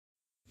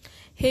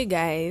Hey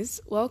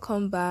guys,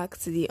 welcome back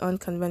to the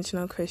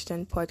Unconventional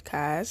Christian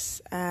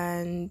Podcast,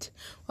 and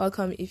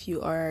welcome if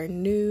you are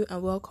new,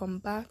 and welcome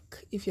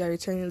back if you are a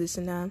returning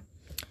listener.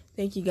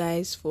 Thank you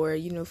guys for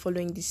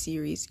following this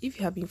series. If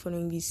you have been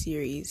following this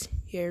series,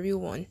 you're a real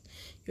one.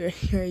 You're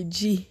a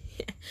G.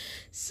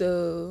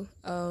 But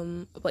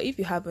if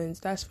you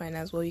haven't, that's fine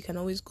as well. You can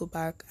always go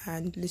back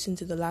and listen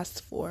to the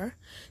last four.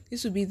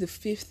 This will be the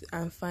fifth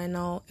and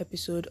final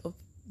episode of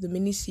the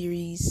mini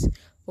series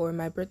for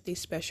my birthday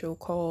special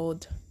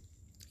called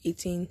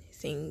 18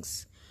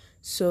 Things.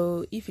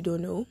 So if you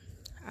don't know,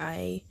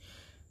 I'm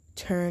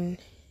turning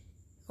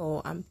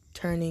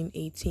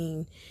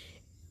 18,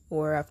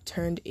 or I've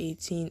turned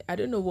 18. I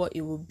don't know what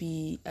it will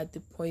be at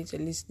the point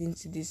you're listening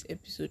to this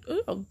episode.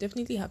 I'll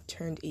definitely have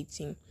turned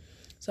 18.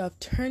 So I've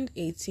turned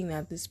 18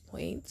 at this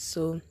point.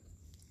 So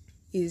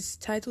it's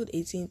titled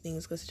 18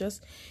 Things because it's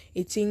just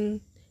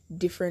 18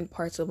 different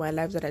parts of my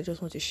life that I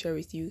just want to share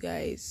with you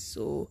guys.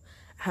 So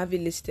I have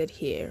it listed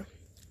here.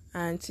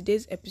 And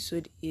today's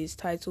episode is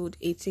titled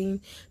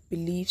 18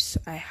 Beliefs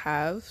I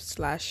Have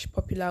 /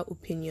 Popular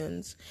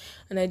Opinions.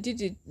 And I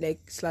did it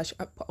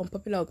 /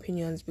 unpopular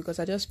opinions because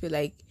I just feel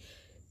like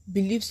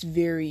beliefs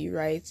vary,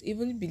 right?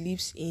 Even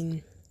beliefs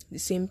in the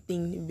same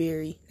thing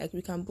vary. Like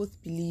we can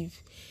both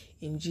believe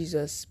in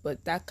Jesus,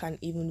 but that can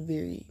even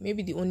vary.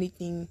 Maybe the only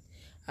thing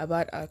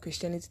about our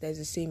Christianity that is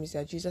the same is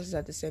that Jesus is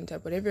at the center,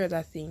 but every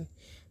other thing,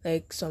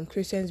 like some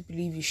Christians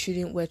believe you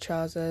shouldn't wear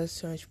trousers,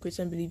 some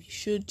Christians believe you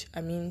should,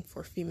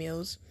 for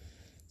females.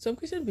 Some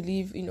Christians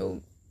believe,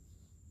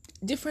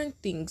 different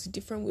things,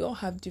 we all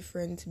have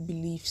different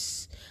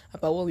beliefs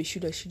about what we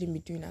should or shouldn't be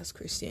doing as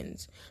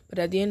Christians. But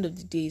at the end of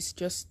the day, it's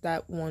just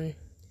that one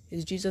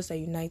is Jesus that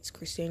unites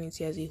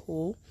Christianity as a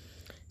whole.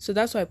 So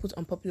that's why I put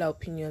unpopular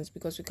opinions,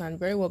 because we can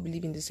very well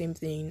believe in the same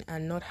thing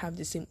and not have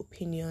the same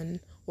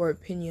opinion or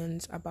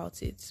opinions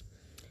about it.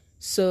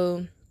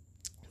 So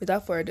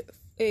without further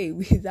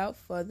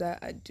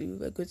ado,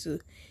 we're going to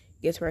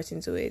get right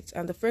into it.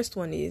 And the first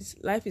one is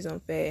life is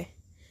unfair.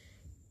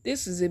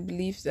 This is a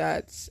belief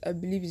that I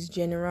believe is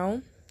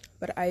general,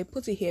 but I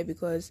put it here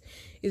because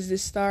it's the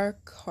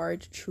stark,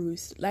 hard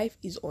truth. Life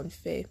is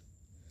unfair.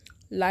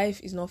 Life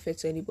is not fair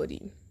to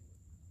anybody.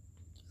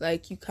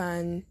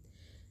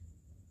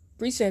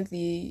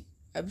 Recently,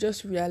 I've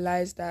just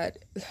realized that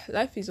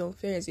life is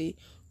unfair is a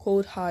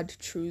cold, hard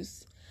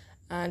truth,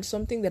 and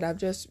something that I've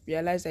just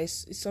realized that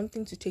is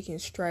something to take in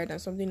stride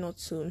and something not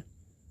to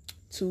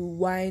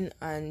whine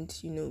and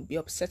be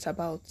upset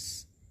about.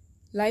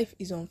 Life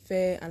is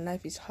unfair and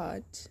life is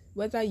hard.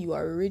 Whether you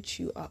are rich,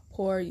 you are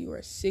poor, you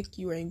are sick,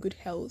 you are in good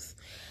health,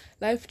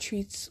 life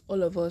treats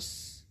all of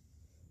us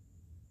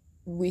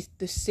with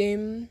the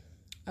same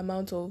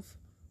amount of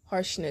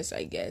harshness,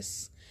 I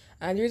guess.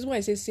 And the reason why I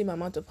say same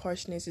amount of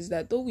harshness is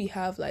that though we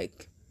have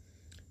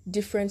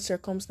different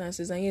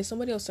circumstances, and yes,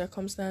 somebody else's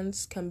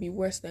circumstance can be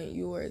worse than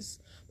yours,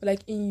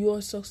 but in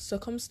your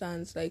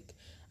circumstance, I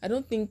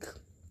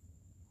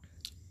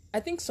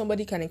think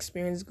somebody can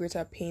experience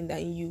greater pain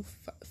than you.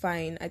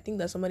 Fine, I think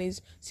that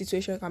somebody's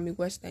situation can be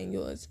worse than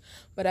yours,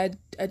 but I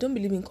don't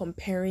believe in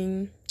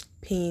comparing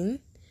pain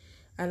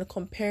and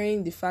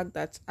comparing the fact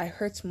that I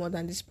hurt more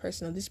than this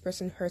person or this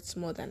person hurts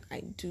more than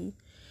I do.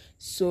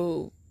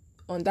 So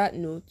on that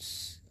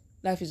note,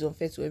 life is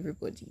unfair to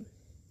everybody.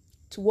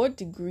 To what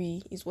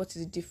degree is what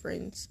is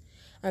different,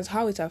 and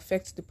how it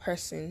affects the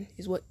person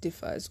is what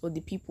differs, or the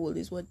people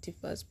is what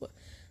differs. But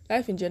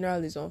life in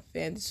general is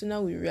unfair, and the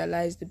sooner we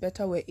realize, the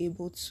better we're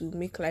able to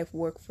make life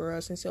work for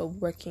us instead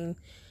of working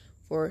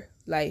for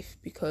life.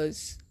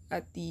 Because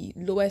at the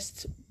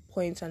lowest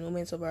points and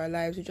moments of our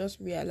lives, we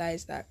just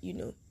realize that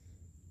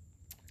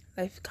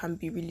life can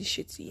be really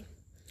shitty.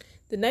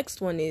 The next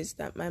one is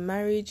that my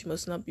marriage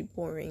must not be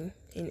boring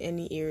in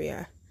any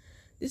area.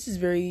 This is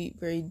very,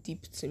 very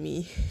deep to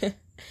me. And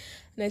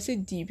I say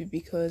deep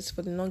because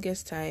for the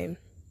longest time,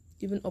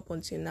 even up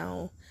until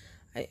now,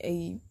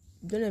 I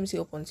don't let me say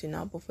up until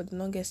now, but for the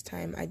longest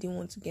time, I didn't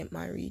want to get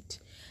married.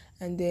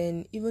 And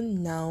then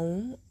even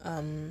now,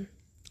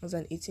 as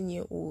an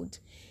 18-year-old,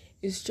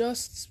 it's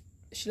just,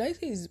 should I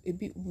say it's a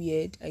bit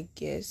weird, I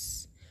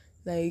guess.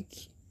 The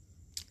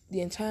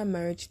entire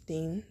marriage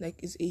thing,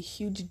 is a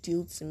huge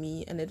deal to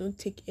me, and I don't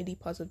take any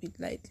part of it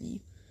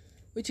lightly,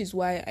 which is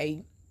why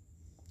I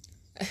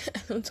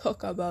don't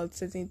talk about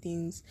certain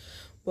things.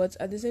 But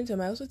at the same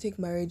time, I also take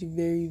marriage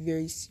very,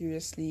 very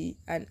seriously,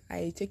 and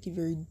I take it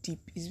very deep.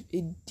 It's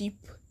a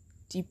deep,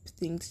 deep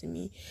thing to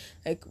me.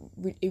 A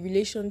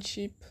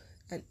relationship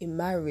and a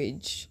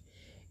marriage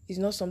is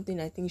not something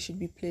I think should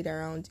be played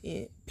around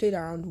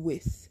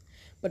with.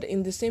 But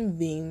in the same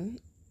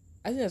vein,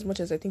 I think as much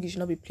as I think it should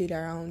not be played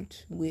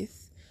around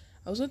with,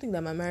 I also think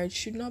that my marriage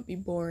should not be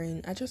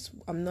boring.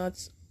 I'm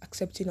not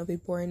accepting of a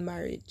boring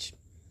marriage.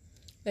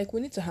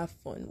 We need to have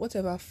fun,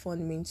 whatever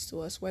fun means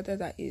to us, whether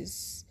that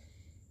is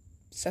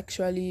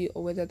sexually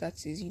or whether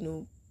that is,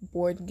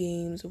 board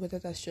games, or whether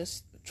that's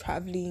just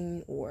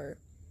traveling or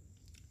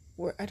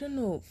I don't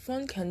know.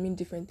 Fun can mean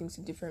different things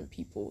to different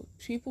people.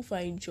 People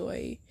find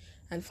joy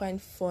and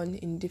find fun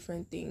in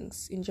different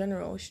things. In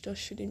general, it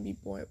just shouldn't be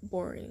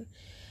boring.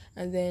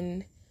 And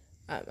then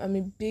I'm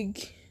a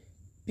big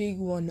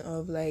one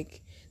of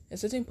like,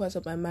 there's certain parts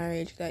of my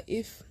marriage that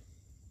if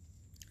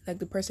like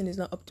the person is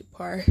not up to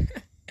par,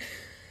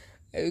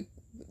 like,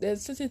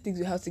 there's certain things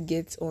we have to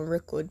get on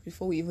record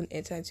before we even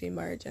enter into a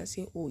marriage and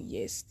say, oh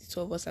yes, the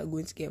two of us are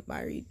going to get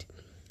married.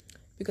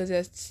 Because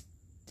there's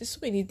so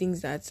many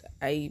things that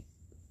I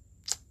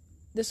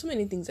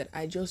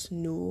just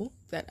know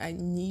that I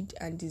need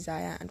and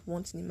desire and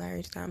want in a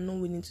marriage that I'm not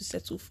willing to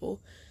settle for.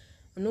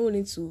 I'm not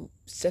willing to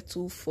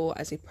settle for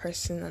as a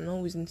person. I'm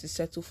not willing to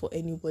settle for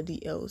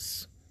anybody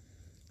else.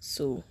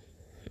 So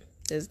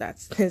there's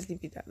that. Let's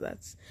leave it at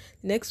that.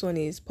 The next one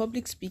is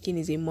public speaking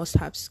is a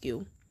must-have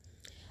skill.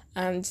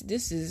 And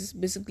this is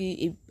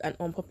basically an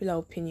unpopular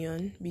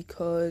opinion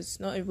because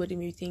not everybody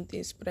may think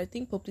this, but I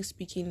think public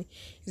speaking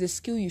is a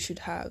skill you should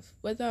have.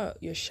 Whether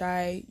you're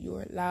shy,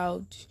 you're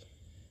loud,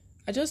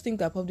 I just think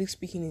that public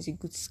speaking is a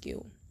good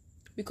skill.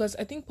 Because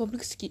I think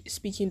public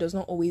speaking does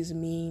not always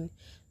mean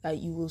that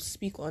you will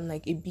speak on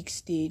like a big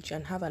stage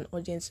and have an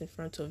audience in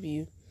front of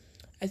you.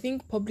 I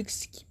think public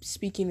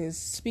speaking is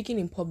speaking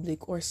in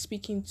public or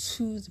speaking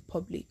to the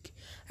public.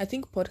 I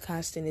think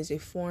podcasting is a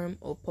form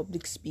of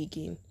public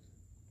speaking.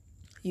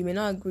 You may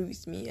not agree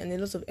with me, and a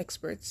lot of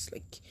experts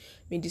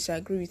may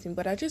disagree with me,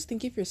 but I just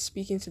think if you're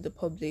speaking to the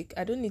public,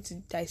 I don't need to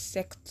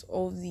dissect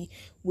all the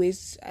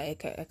ways I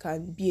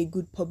can be a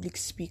good public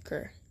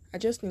speaker. I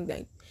just think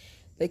that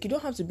you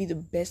don't have to be the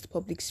best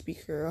public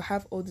speaker or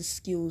have all the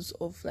skills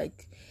of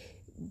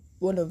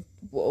one of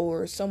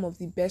or some of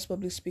the best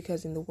public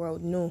speakers in the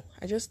world. No,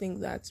 I just think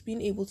that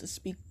being able to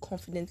speak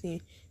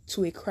confidently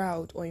to a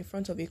crowd or in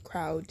front of a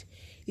crowd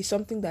is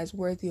something that's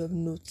worthy of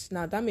note.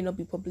 Now, that may not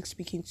be public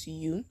speaking to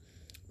you,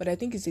 but I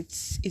think it's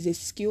a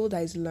skill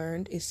that is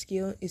learned, a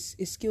skill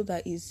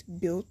that is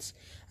built,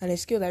 and a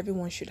skill that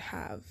everyone should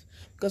have.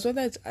 Because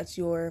whether it's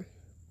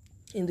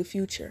in the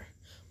future,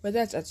 whether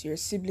it's at your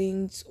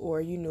siblings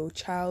or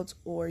child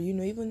or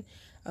even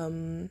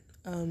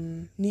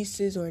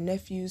nieces or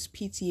nephews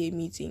PTA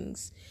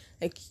meetings,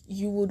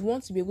 you would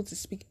want to be able to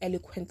speak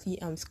eloquently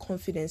and with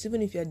confidence,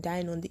 even if you're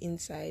dying on the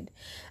inside.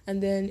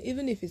 And then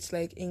even if it's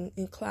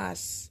in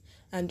class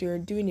and you're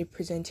doing a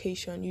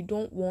presentation, you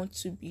don't want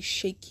to be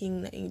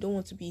shaking and you don't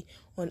want to be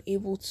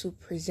unable to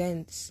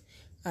present,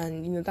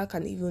 and that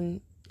can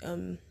even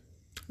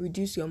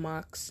reduce your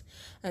marks.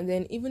 And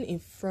then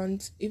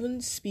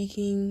even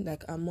speaking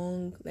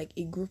among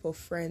a group of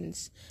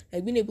friends,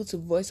 being able to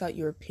voice out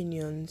your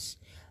opinions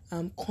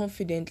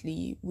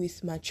confidently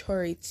with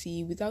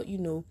maturity without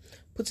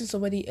putting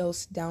somebody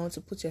else down to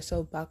put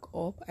yourself back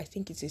up, I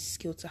think it's a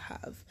skill to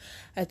have.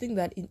 I think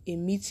that in a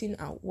meeting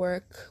at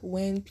work,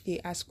 when they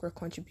ask for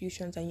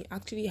contributions and you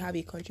actually have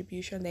a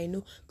contribution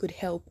that could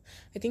help,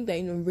 I think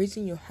that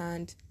raising your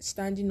hand,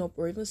 standing up,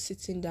 or even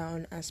sitting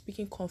down and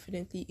speaking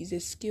confidently is a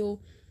skill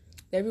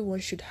that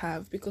everyone should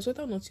have. Because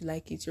whether or not you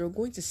like it, you're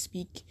going to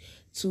speak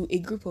to a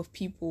group of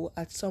people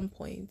at some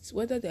point,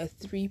 whether there are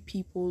 3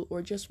 people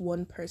or just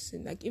one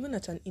person. Even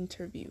at an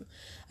interview,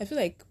 I feel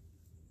like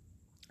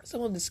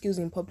some of the skills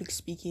in public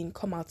speaking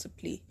come out to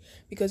play,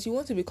 because you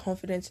want to be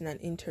confident in an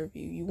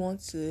interview. You want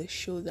to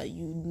show that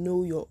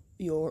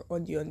your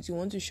audience. You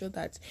want to show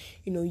that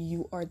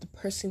you are the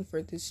person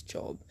for this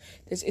job.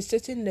 There's a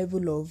certain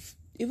level of,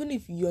 even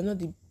if you're not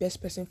the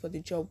best person for the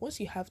job, once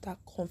you have that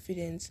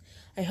confidence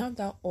and have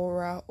that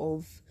aura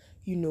of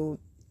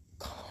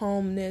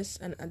calmness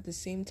and at the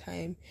same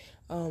time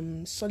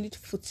solid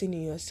footing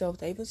in yourself,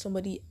 that even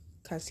somebody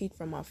can see it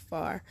from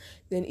afar,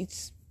 then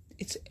it's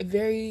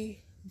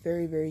very,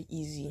 very, very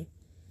easy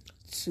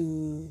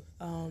to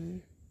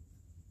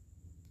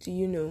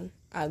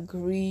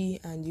agree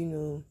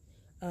and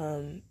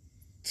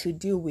to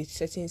deal with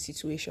certain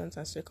situations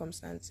and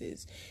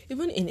circumstances.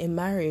 Even in a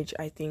marriage,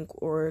 I think,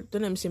 or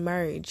don't let me say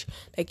marriage,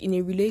 in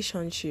a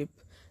relationship,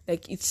 I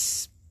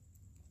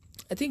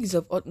think it's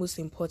of utmost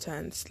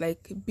importance,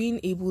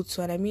 being able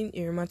to, and I mean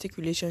a romantic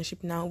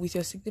relationship now with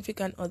your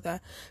significant other,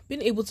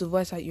 being able to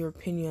voice out your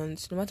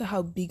opinions, no matter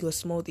how big or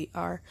small they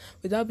are,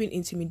 without being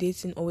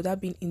intimidating or without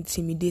being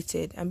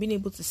intimidated, and being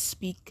able to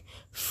speak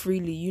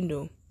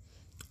freely,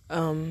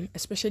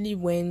 especially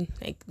when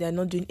they're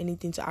not doing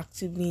anything to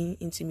actively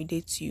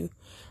intimidate you,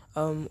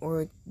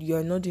 or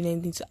you're not doing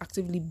anything to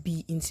actively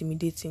be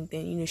intimidating,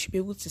 then you should be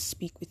able to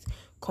speak with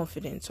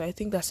confidence. So I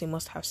think that's a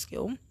must-have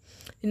skill.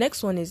 The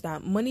next one is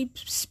that money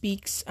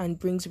speaks and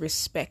brings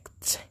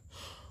respect.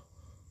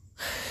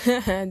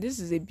 This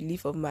is a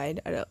belief of mine,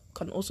 and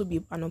can also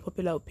be an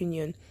unpopular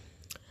opinion,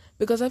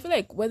 because I feel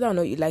like whether or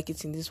not you like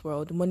it in this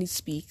world, money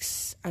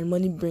speaks and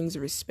money brings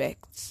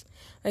respect.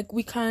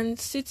 We can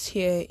sit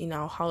here in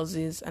our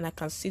houses and I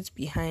can sit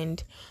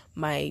behind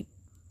my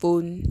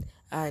phone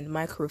and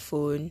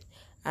microphone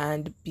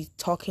and be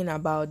talking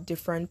about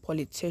different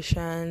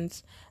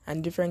politicians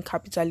and different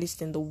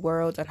capitalists in the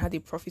world and how they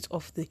profit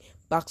off the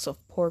backs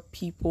of poor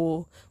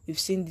people. We've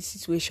seen the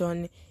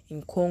situation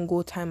in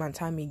Congo time and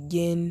time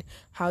again,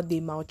 how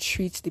they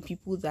maltreat the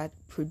people that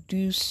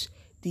produce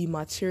the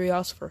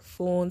materials for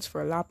phones,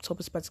 for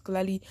laptops,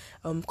 particularly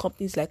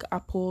companies like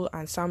Apple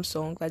and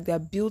Samsung, like they're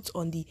built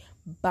on the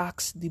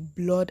backs, the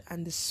blood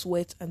and the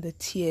sweat and the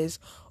tears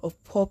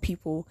of poor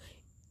people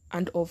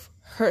and of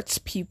hurt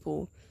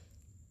people,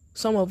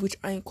 some of which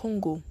are in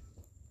Congo.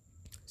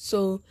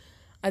 So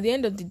at the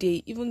end of the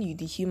day, even you,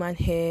 the human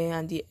hair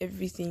and the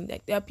everything,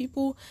 like there are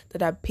people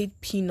that are paid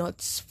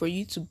peanuts for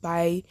you to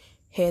buy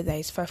hair that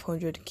is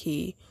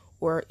 500k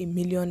or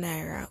 ₦1,000,000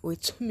 naira or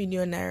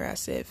 ₦2,000,000 naira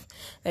safe.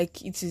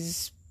 Like it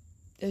is,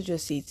 let's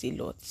just say it's a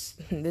lot.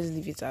 Let's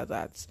leave it at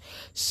that.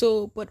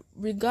 So, but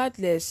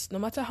regardless, no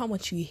matter how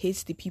much you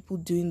hate the people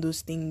doing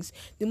those things,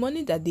 the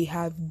money that they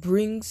have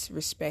brings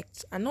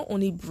respect, and not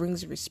only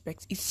brings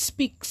respect, it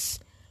speaks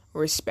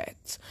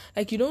respect.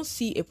 Like you don't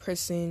see a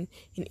person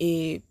in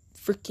a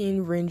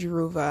freaking Range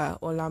Rover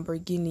or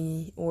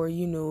Lamborghini or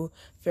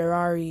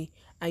Ferrari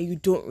and you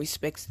don't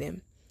respect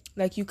them.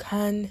 Like you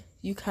can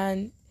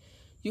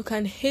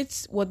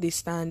hate what they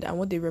stand and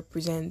what they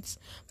represent,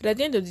 but at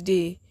the end of the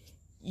day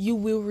you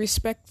will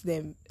respect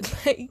them.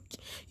 Like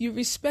you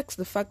respect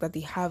the fact that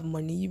they have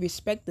money, you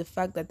respect the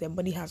fact that their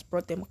money has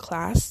brought them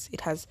class,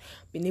 it has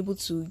been able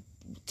to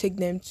take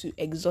them to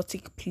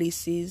exotic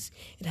places,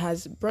 it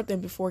has brought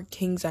them before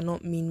kings and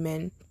not mean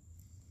men.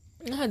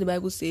 You know how the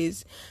Bible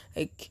says,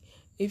 like,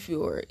 if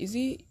you're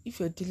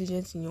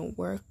diligent in your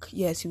work,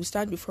 yes, you will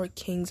stand before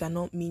kings and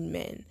not mean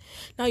men.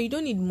 Now you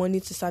don't need money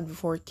to stand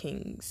before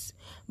kings,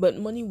 but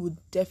money would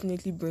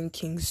definitely bring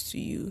kings to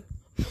you.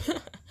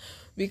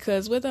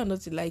 Because whether or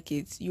not you like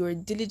it, your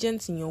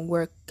diligence in your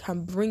work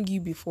can bring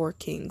you before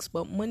kings.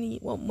 But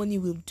what money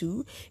will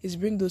do is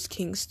bring those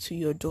kings to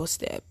your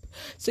doorstep.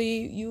 So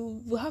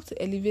you will have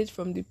to elevate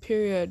from the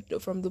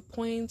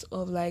point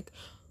of like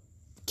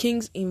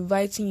kings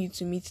inviting you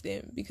to meet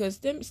them, because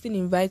them still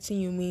inviting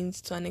you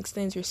means to an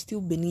extent you're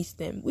still beneath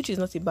them, which is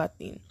not a bad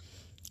thing.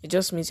 It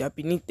just means you're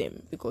beneath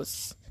them,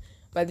 because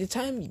by the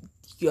time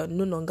you're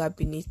no longer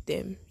beneath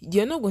them,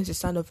 you're not going to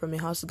stand up from a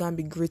house to go and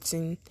be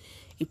greeting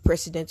a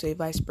president or a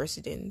vice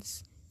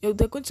president. They're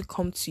going to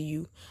come to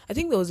you. I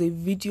think there was a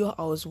video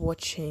I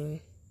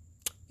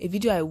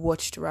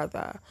watched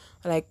rather,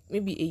 like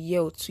maybe a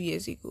year or 2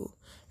 years ago.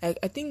 Like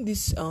I think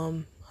this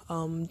Aliko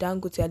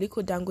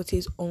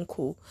Dangote's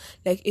uncle,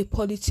 like a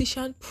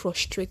politician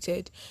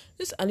prostrated.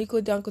 This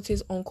Aliko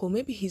Dangote's uncle,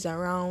 maybe he's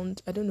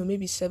around, I don't know,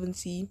 maybe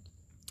 70,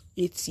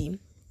 80.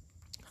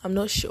 I'm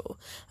not sure.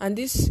 And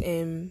this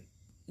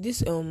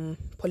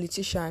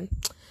politician,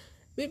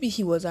 maybe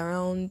he was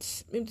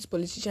around, maybe this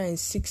politician is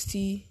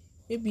 60,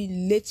 maybe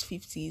late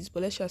 50s,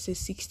 but let's just say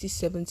 60s,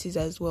 70s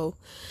as well.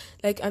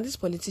 Like, and this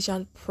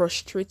politician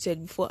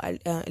prostrated before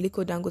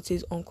Aliko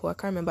Dangote's uncle. I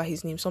can't remember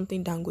his name,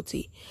 something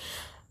Dangote.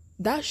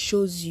 That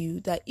shows you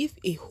that if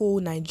a whole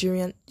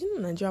Nigerian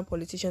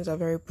politicians are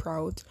very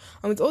proud,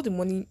 and with all the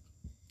money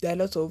that a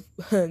lot of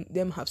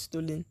them have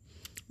stolen,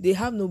 they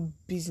have no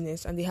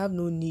business and they have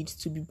no need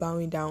to be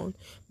bowing down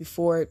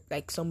before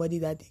like somebody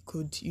that they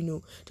could,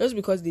 just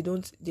because they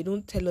don't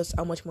tell us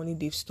how much money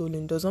they've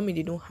stolen does not mean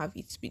they don't have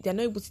it. They're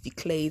not able to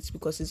declare it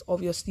because it's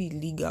obviously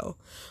illegal,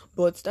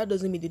 but that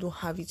doesn't mean they don't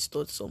have it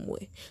stored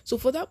somewhere. So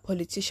for that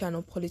politician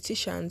or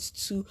politicians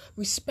to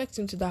respect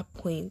him to that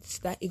point,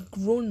 that a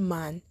grown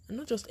man, and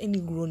not just any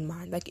grown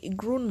man, like a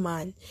grown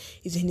man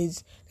is in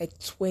his like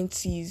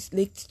 20s,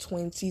 late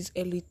 20s,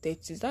 early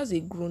 30s, that's a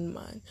grown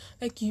man.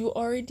 Like you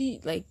already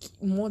like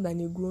more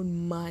than a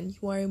grown man.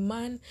 You are a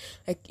man,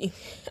 like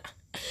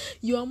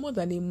you are more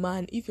than a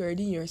man if you're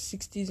already in your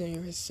 60s and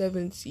your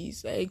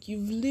 70s. Like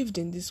you've lived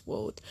in this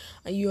world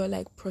and you are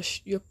like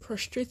you're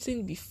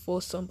prostrating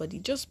before somebody.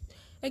 Just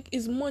like,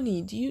 is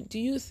money, do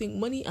you think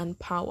money and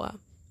power,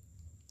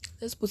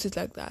 let's put it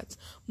like that,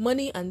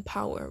 money and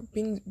power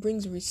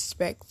brings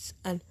respect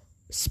and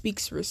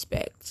speaks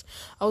respect.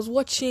 I was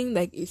watching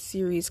like a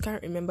series,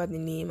 can't remember the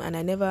name, and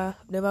I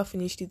never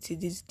finished it to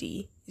this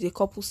day. It's a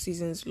couple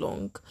seasons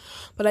long,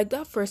 but like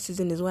that first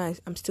season is where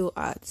I'm still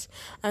at,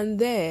 and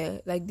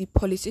there like the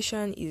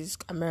politician is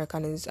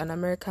American, is an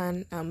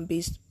American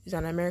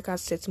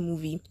set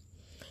movie,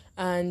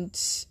 and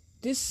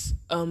this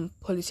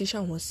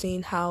politician was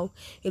saying how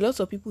a lot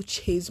of people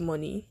chase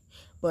money,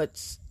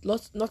 but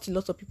not a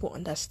lot of people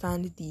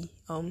understand the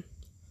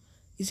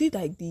is it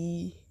like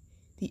the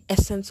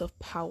essence of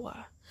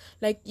power.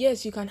 Like,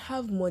 yes, you can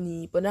have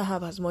money but not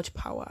have as much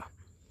power.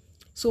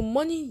 So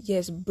money,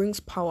 yes, brings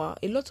power.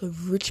 A lot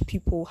of rich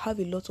people have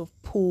a lot of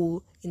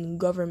pull in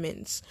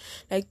governments.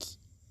 Like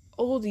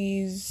all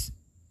these,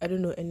 I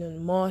don't know,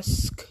 Elon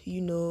Musk,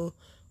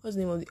 what's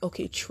the name of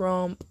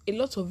Trump, a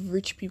lot of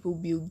rich people,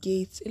 Bill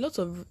Gates, a lot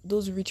of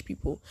those rich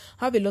people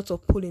have a lot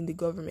of pull in the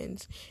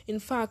government. In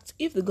fact,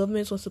 if the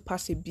government wants to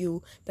pass a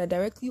bill that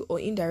directly or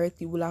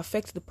indirectly will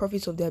affect the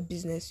profits of their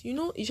business,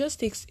 it just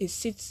takes a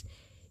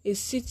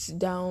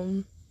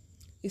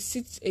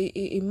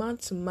man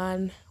to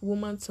man,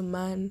 woman to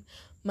man,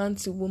 man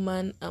to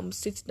woman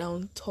sit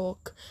down,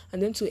 talk,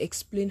 and then to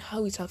explain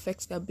how it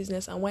affects their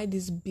business and why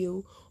this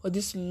bill or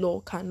this law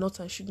cannot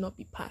and should not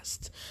be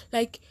passed.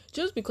 Like,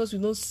 just because we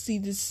don't see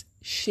these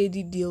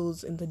shady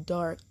deals in the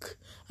dark,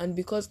 and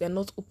because they're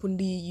not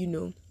openly,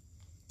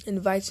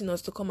 inviting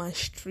us to come and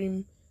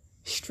stream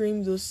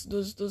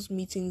those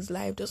meetings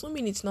live, does not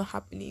mean it's not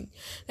happening.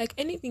 Like,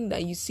 anything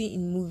that you see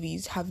in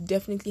movies have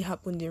definitely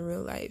happened in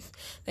real life.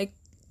 Like,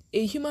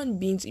 a human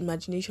being's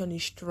imagination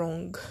is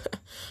strong,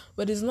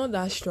 but it's not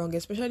that strong,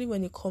 especially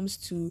when it comes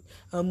to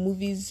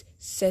movies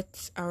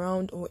set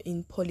around or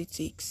in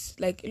politics.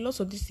 Like, a lot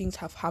of these things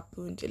have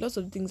happened. A lot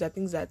of things are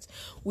things that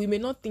we may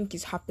not think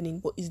is happening,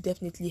 but is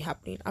definitely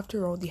happening.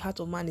 After all, the heart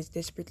of man is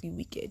desperately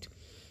wicked.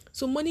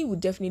 So money would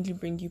definitely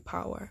bring you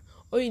power.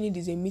 All you need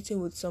is a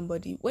meeting with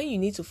somebody. When you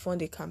need to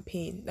fund a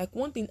campaign, like,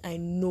 one thing I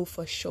know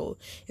for sure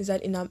is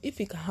that if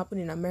it can happen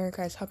in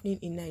America, it's happening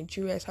in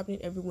Nigeria, it's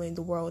happening everywhere in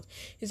the world,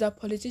 is that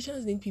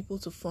politicians need people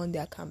to fund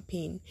their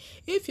campaign.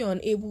 If a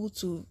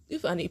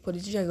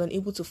politician is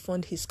unable to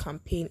fund his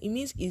campaign, it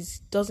means he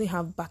doesn't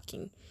have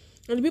backing.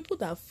 And the people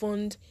that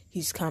fund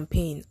his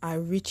campaign are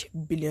rich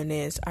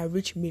billionaires, are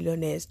rich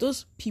millionaires.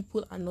 Those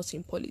people are not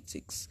in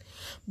politics,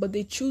 but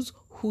they choose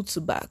who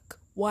to back.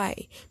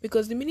 Why?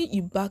 Because the minute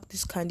you back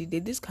this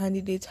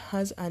candidate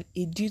has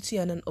a duty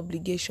and an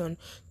obligation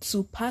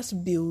to pass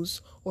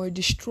bills or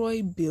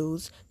destroy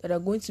bills that are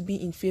going to be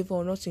in favor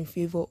or not in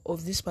favor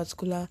of this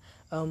particular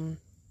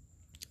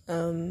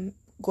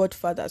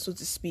godfather, so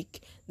to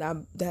speak,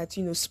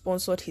 that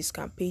sponsored his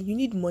campaign. You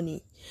need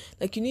money.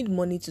 Like, you need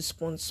money to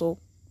sponsor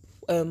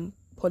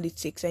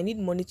politics. I need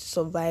money to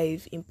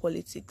survive in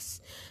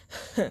politics.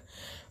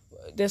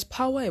 There's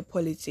power in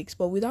politics,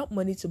 but without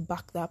money to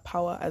back that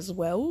power as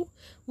well,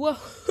 who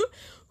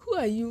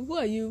are you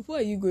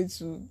going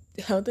to,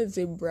 I wanted to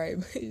say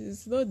bribe.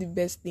 It's not the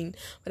best thing,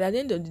 but at the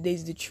end of the day,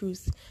 it's the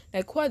truth.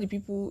 Like, who are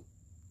the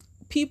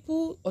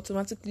people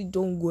automatically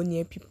don't go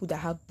near people that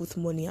have both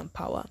money and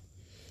power.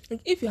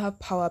 Like, if you have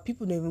power,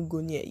 people don't even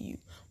go near you.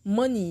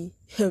 Money,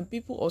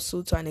 people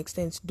also to an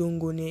extent don't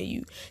go near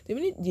you. The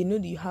minute they know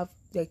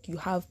that you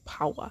have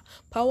power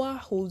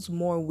holds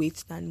more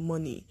weight than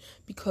money.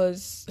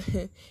 Because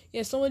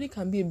somebody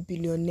can be a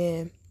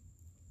billionaire,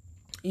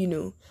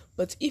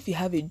 but if you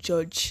have a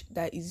judge,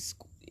 let's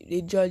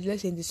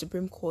say in the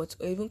Supreme Court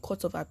or even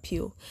Court of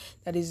Appeal,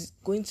 that is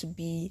going to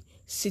be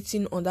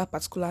sitting on that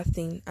particular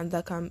thing, and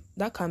that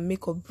can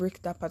make or break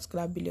that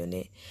particular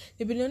billionaire.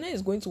 The billionaire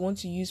is going to want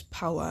to use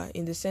power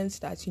in the sense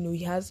that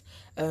he has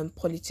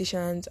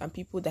politicians and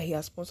people that he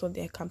has sponsored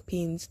their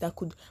campaigns that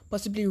could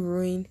possibly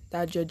ruin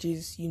that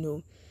judge's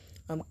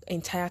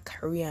entire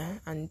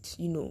career and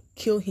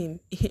kill him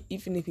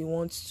even if he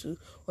wants to,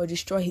 or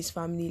destroy his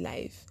family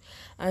life.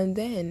 And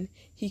then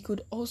he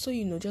could also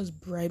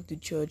just bribe the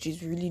judge.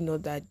 It's really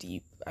not that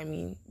deep. I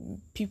mean,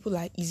 people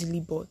are easily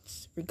bought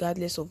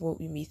regardless of what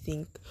we may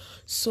think.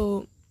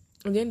 So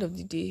at the end of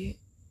the day,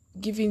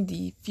 given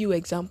the few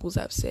examples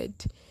I've said,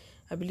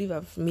 I believe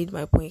I've made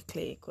my point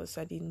clear, because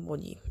I need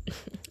money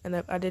and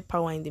I've added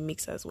power in the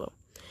mix as well.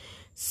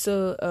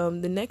 So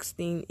the next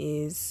thing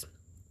is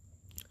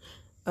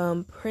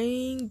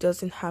praying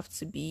doesn't have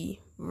to be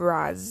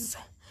Raz.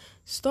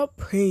 Stop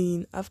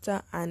praying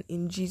after an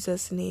 "in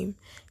Jesus' name."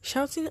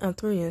 Shouting and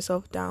throwing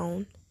yourself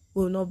down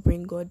will not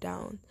bring God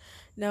down.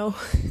 Now,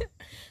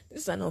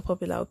 this is an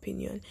unpopular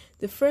opinion.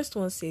 The first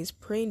one says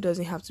praying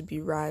doesn't have to be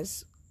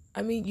Raz.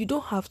 I mean, you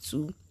don't have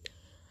to.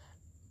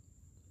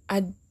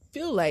 I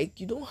feel like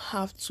you don't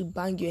have to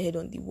bang your head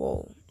on the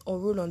wall or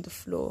roll on the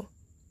floor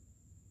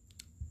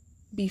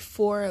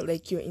before,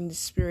 like, you're in the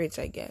spirit,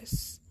 I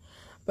guess.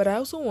 But I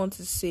also want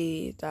to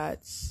say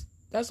that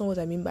that's not what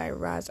I mean by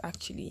Raz,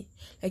 actually.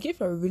 Like, if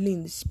you're really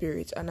in the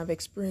spirit, and I've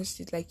experienced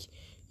it, like,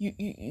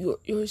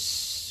 you're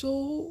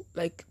so,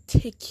 like,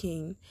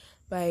 taken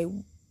by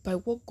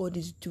what God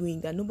is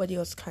doing that nobody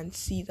else can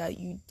see, that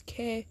you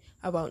care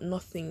about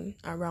nothing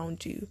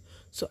around you.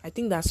 So I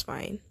think that's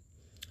fine.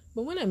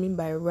 But what I mean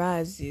by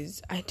Raz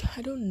is, I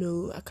don't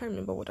know. I can't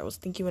remember what I was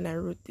thinking when I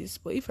wrote this.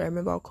 But if I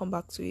remember, I'll come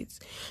back to it.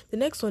 The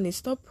next one is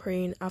stop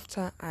praying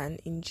after an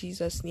 "in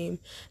Jesus' name."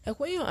 Like,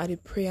 when you're at a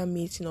prayer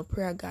meeting or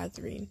prayer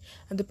gathering,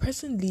 and the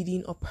person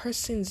leading or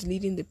persons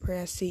leading the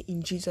prayer say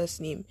 "in Jesus'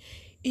 name,"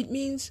 it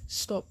means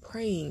stop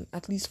praying,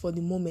 at least for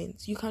the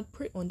moment. You can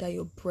pray under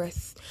your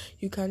breath.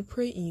 You can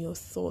pray in your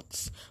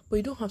thoughts. But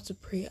you don't have to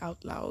pray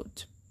out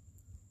loud.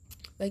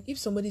 Like, if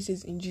somebody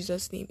says "in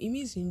Jesus' name," it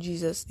means in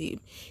Jesus'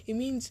 name. It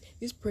means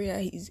this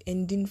prayer is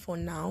ending for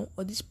now,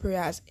 or this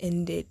prayer has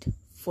ended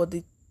for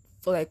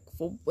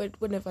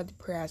whenever the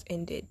prayer has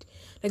ended.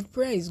 Like, the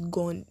prayer is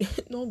gone,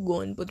 not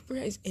gone, but the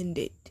prayer is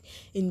ended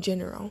in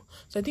general.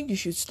 So I think you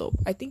should stop.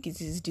 I think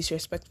it is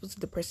disrespectful to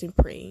the person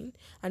praying,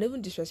 and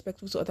even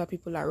disrespectful to other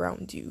people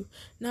around you.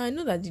 Now, I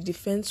know that the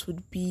defense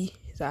would be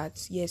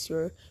that, yes,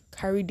 you're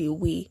carried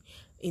away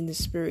in the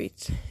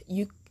spirit.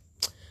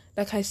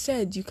 Like I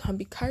said, you can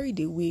be carried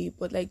away,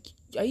 but, like,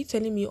 are you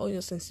telling me all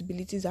your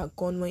sensibilities are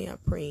gone when you're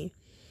praying?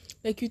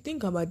 Like, you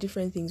think about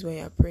different things when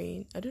you're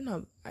praying.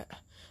 I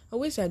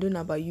always say I don't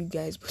know about you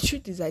guys, but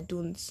truth is I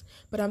don't.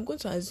 But I'm going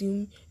to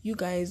assume you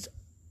guys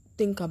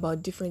think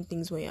about different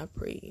things when you're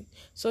praying,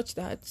 such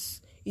that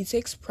it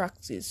takes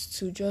practice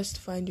to just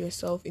find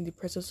yourself in the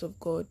presence of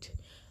God,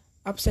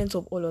 absent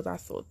of all other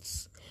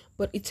thoughts.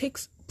 But it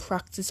takes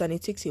practice and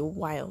it takes a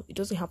while. It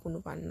doesn't happen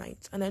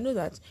overnight. And I know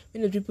that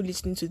many people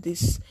listening to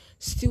this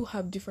still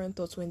have different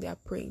thoughts when they are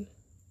praying.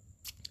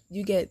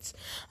 You get,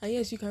 and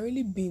yes, you can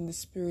really be in the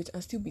spirit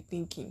and still be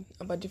thinking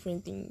about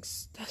different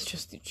things. That's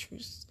just the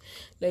truth.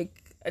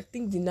 Like, I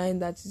think denying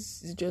that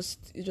is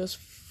just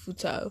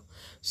futile.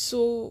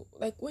 So,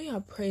 like, when you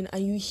are praying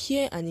and you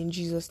hear and in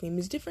Jesus' name,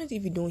 it's different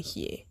if you don't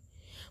hear.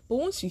 But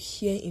once you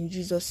hear in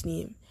Jesus'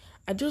 name,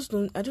 I just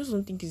don't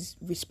think it's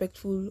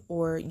respectful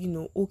or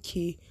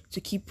okay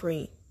to keep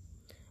praying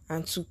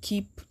and to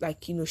keep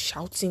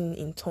shouting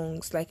in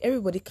tongues. Like,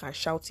 everybody can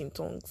shout in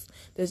tongues.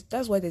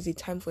 That's why there's a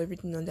time for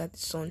everything under the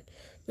sun.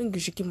 I think you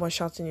should keep on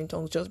shouting in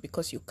tongues just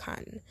because you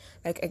can.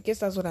 Like, I guess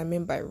that's what I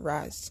meant by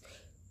Raz.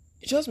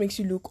 It just makes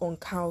you look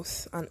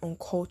uncouth and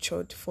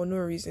uncultured for no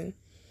reason.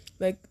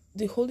 Like,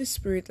 the Holy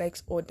Spirit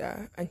likes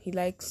order, and he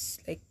likes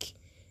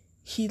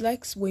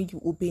when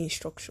you obey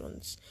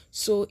instructions.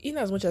 So in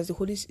as much as the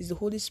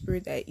Holy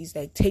Spirit that is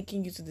like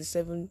taking you to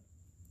the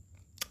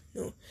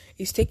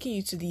it's taking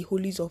you to the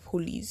holies of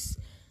holies,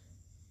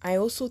 I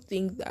also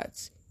think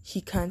that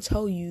he can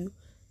tell you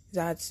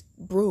that,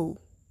 bro,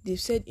 they've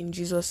said in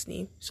Jesus'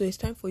 name, so it's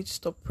time for you to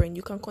stop praying.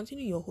 You can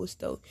continue your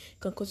hostel, you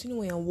can continue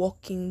when you're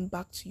walking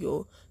back to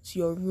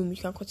your room, you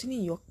can continue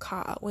in your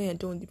car when you're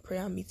done the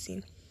prayer meeting.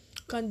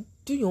 You can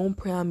do your own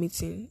prayer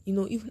meeting,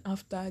 even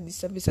after the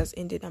service has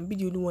ended and be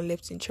the only one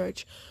left in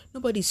church.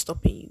 Nobody's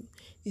stopping you.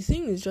 The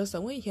thing is just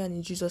that when you hear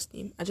in Jesus'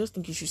 name, I just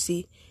think you should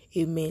say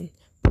amen.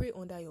 Pray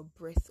under your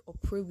breath or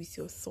pray with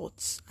your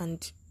thoughts,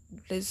 and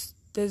let's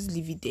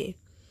leave it there.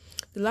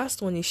 The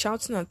last one is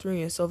shouting and throwing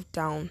yourself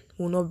down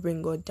will not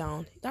bring God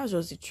down. That's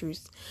just the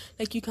truth.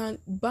 Like, you can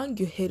bang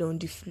your head on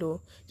the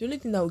floor. The only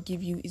thing that will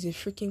give you is a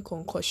freaking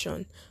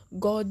concussion.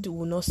 God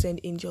will not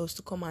send angels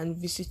to come and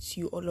visit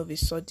you all of a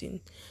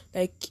sudden.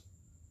 Like,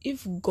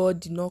 if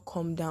God did not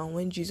come down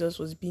when Jesus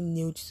was being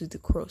nailed to the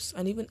cross,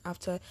 and even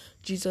after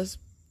Jesus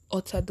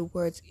uttered the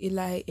words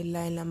Eli,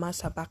 Eli, lama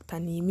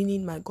sabachthani,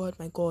 meaning my God,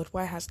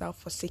 why hast thou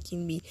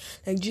forsaken me?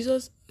 Like,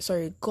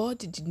 God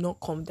did not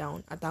come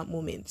down at that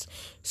moment.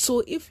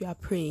 So if you are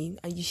praying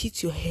and you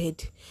hit your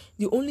head,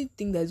 the only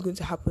thing that is going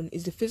to happen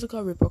is the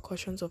physical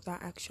repercussions of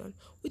that action,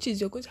 which is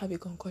you're going to have a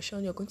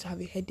concussion, you're going to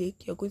have a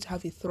headache, you're going to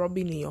have a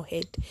throbbing in your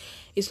head.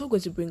 It's not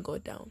going to bring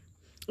God down.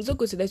 It's not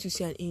going to let you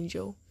see an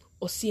angel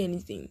or see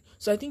anything.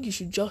 So I think you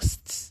should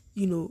just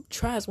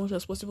try as much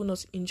as possible not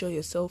to injure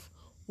yourself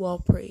while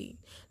praying.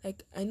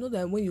 Like, I know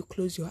that when you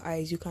close your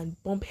eyes, you can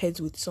bump heads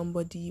with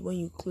somebody. When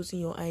you're closing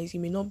your eyes, you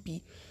may not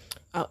be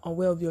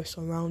aware of your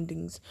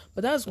surroundings,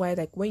 but that's why,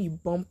 like, when you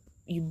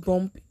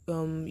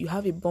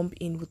have a bump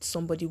in with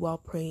somebody while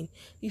praying,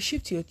 you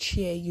shift your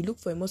chair, you look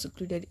for a more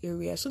secluded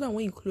area, so that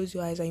when you close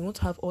your eyes and you want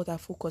to have all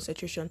that full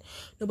concentration,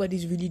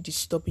 nobody's really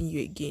disturbing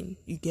you again.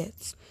 You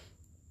get.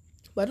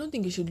 But I don't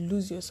think you should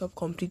lose yourself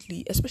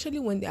completely, especially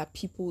when there are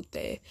people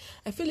there.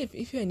 I feel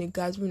if you're in a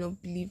gathering of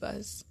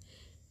believers,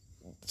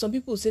 some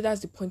people say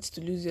that's the point,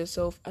 to lose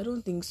yourself. I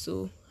don't think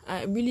so.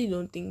 I really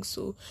don't think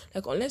so.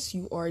 Like, unless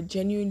you are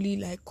genuinely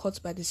like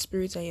caught by the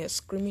Spirit and you're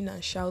screaming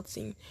and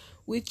shouting,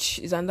 which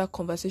is another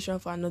conversation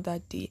for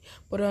another day.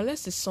 But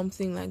unless it's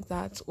something like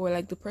that, or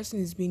like the person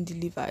is being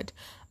delivered,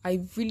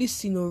 I really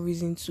see no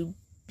reason to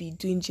be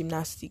doing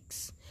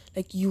gymnastics.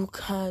 Like, you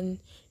can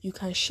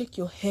shake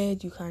your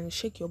head, you can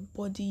shake your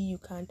body, you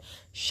can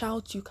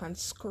shout, you can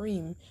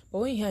scream. But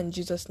when you hear in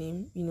Jesus'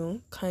 name,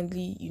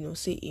 kindly,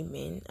 say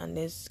amen, and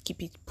let's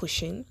keep it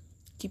pushing,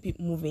 keep it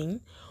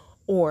moving.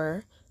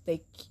 Or,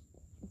 like,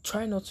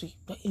 try not to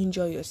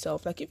injure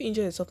yourself. Like, if you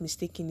injure yourself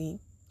mistakenly,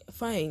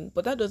 fine.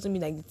 But that doesn't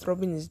mean like the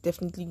throbbing is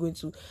definitely going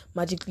to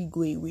magically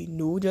go away.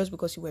 No, just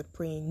because you were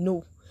praying.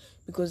 No.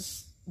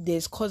 Because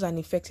there's cause and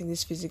effect in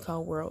this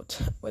physical world.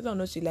 Whether or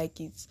not you like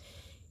it,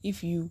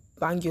 if you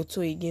bang your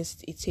toe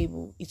against a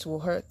table, it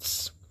will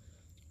hurt,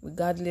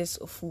 regardless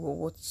of who or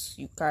what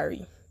you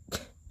carry.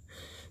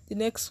 The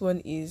next one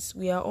is,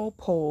 we are all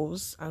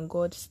Pauls and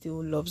God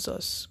still loves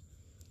us.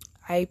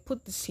 I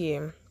put this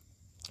here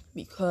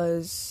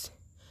because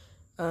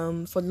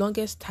for the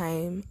longest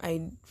time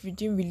I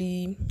didn't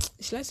really,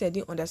 I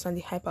didn't understand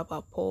the hype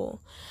about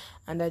Paul,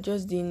 and I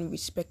just didn't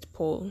respect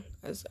Paul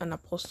as an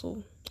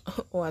apostle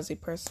or as a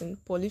person.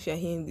 Paul, if you're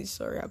hearing this,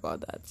 sorry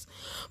about that,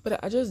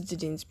 but I just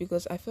didn't,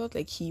 because I felt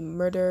like he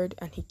murdered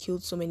and he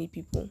killed so many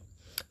people.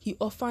 He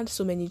orphaned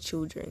so many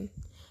children.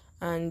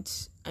 And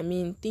I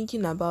mean,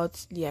 thinking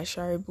about Leah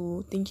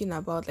Sharibu, thinking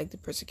about like the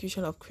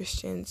persecution of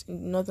Christians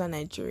in northern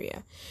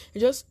Nigeria, I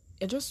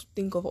just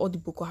think of all the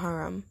Boko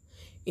Haram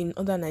in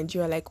other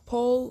Nigeria. Like,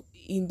 Paul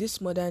in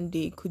this modern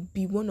day could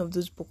be one of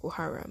those Boko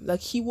Haram. Like,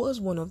 he was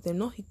one of them.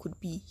 Not he could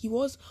be. He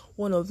was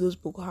one of those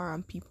Boko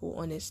Haram people,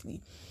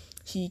 honestly.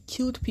 He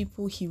killed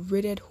people, he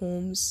raided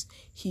homes,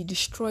 he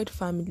destroyed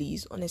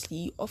families, honestly,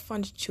 he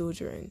orphaned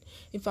children.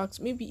 In fact,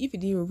 maybe if he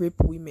didn't rape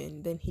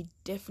women, then he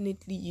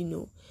definitely,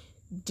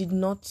 did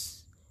not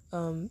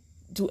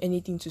do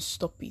anything to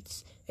stop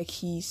it. Like,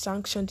 he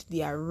sanctioned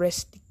the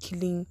arrest, the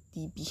killing,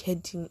 the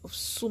beheading of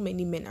so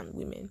many men and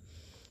women.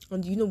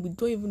 And we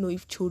don't even know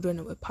if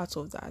children were part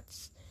of that.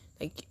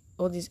 Like,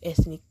 all this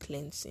ethnic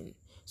cleansing.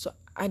 So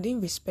I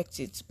didn't respect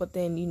it. But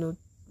then,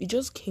 it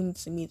just came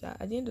to me that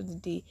at the end of the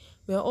day,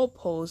 we are all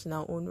Pauls in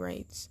our own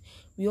rights.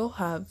 We all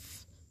have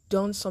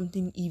done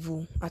something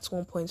evil at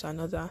one point or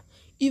another.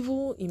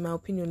 Evil, in my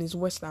opinion, is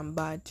worse than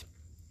bad.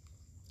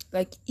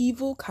 Like,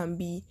 evil can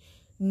be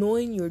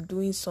knowing you're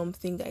doing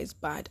something that is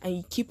bad and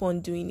you keep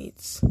on doing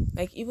it.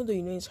 Like, even though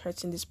you know it's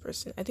hurting this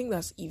person, I think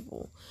that's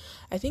evil.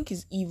 I think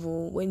it's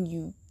evil when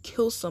you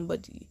kill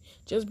somebody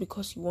just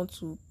because you want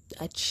to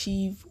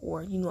achieve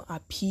or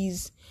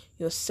appease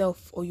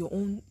yourself or your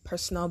own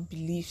personal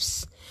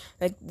beliefs.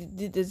 Like,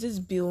 there's this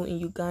bill in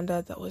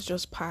Uganda that was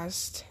just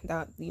passed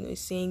that is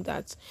saying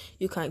that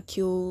you can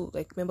kill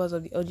like members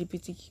of the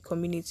LGBTQ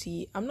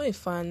community. I'm not a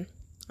fan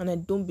and I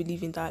don't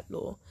believe in that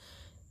law.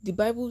 The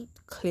Bible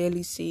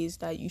clearly says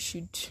that you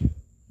should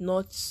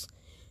not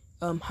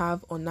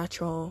have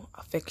unnatural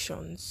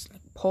affections.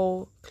 Like,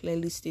 Paul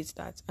clearly states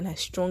that, and I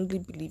strongly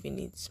believe in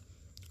it.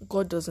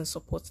 God doesn't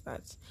support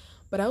that.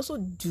 But I also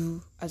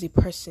do, as a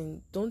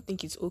person, don't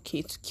think it's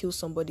okay to kill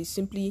somebody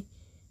simply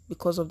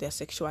because of their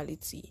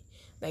sexuality.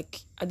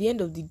 Like, at the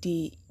end of the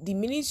day, the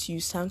minute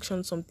you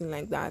sanction something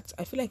like that,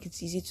 I feel like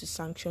it's easy to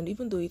sanction,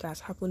 even though it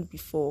has happened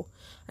before,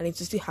 and it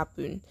will still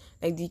happen.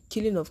 Like the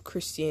killing of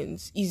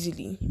Christians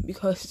easily,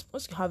 because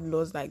once you have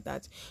laws like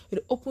that,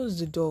 it opens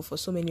the door for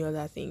so many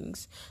other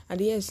things. And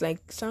yes,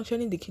 like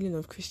sanctioning the killing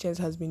of Christians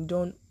has been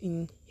done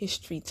in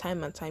history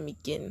time and time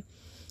again.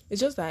 It's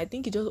just that I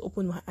think it just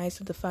opened my eyes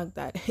to the fact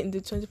that in the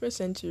 21st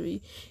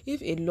century,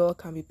 if a law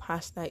can be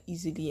passed that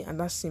easily and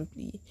that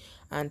simply,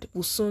 and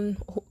will soon,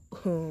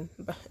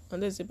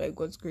 unless by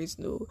God's grace,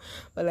 no,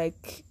 but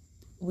like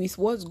with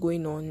what's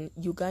going on,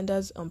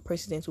 Uganda's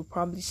president will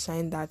probably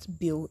sign that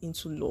bill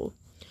into law.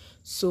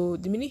 So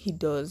the minute he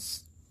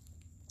does,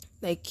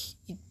 like,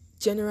 it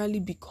generally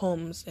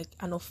becomes like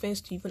an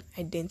offense to even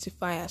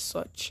identify as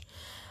such.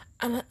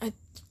 And I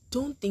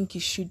don't think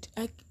it should,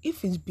 like,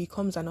 if it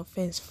becomes an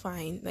offense,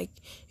 fine. Like,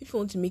 if you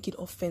want to make it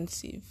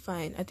offensive,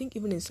 fine. I think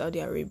even in Saudi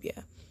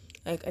Arabia,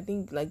 like, I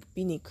think like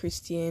being a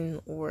Christian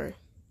or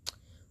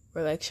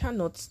like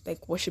not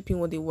like worshipping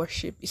what they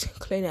worship is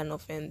clearly an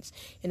offense.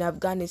 In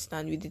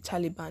Afghanistan with the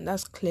Taliban,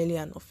 that's clearly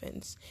an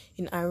offense.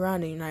 In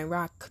Iran and in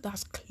Iraq,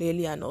 that's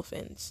clearly an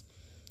offense.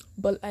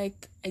 But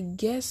like, I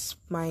guess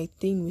my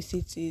thing with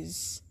it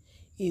is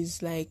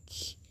like,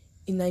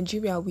 in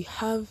Nigeria, we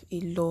have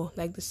a law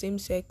like the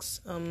same-sex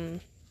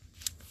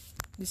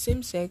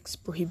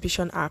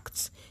Prohibition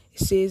Act. It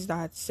says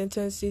that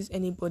sentences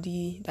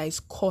anybody that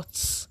is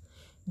caught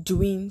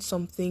doing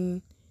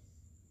something,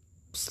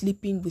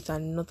 sleeping with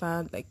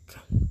another, like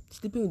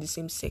sleeping with the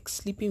same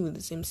sex,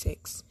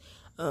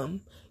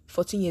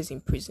 14 years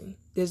in prison.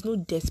 There's no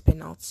death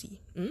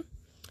penalty.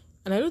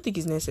 And I don't think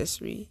it's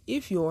necessary.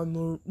 If your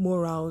the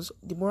morals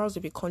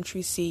of a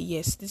country say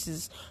yes, this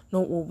is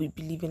not what we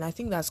believe in, I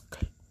think that's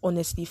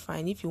honestly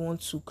fine. If you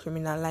want to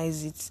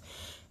criminalize it,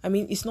 I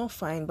mean, it's not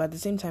fine, but at the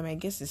same time, I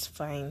guess it's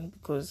fine,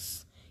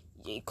 because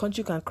a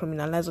country can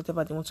criminalize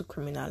whatever they want to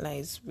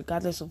criminalize,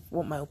 regardless of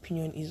what my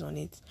opinion is on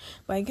it.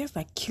 But I guess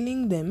like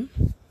killing them,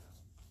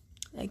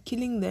 and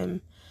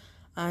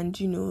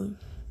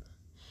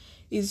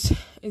is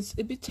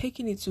a bit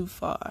taking it too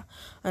far.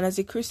 And as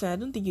a Christian, I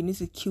don't think you need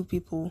to kill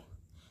people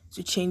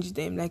to change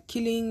them. Like,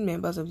 killing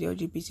members of the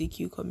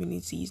LGBTQ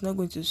community is not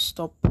going to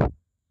stop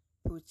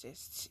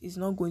protests. It's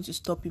not going to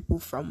stop people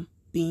from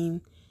being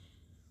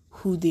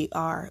who they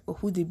are or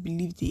who they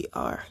believe they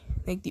are.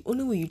 Like, the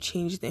only way you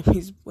change them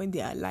is when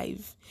they are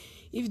alive.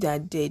 If they are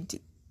dead,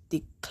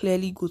 they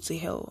clearly go to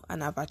hell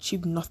and have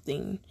achieved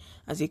nothing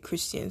as a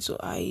Christian. So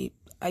I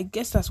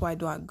guess that's why I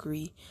don't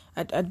agree.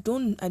 I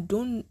don't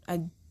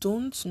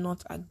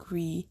not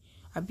agree.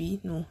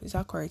 No, is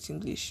that correct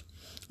English?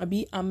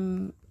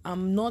 I'm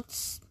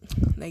not,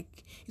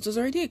 like, it was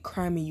already a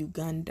crime in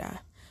Uganda,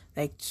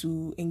 like,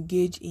 to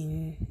engage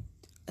in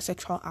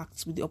sexual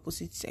acts with the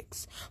opposite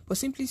sex. But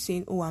simply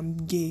saying, oh, I'm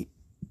gay,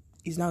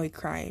 is now a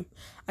crime.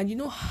 And you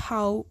know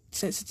how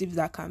sensitive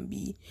that can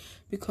be,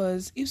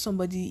 because if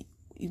somebody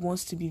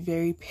wants to be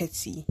very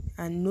petty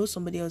and knows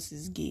somebody else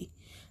is gay,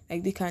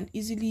 like, they can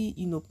easily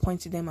point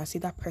to them and say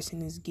that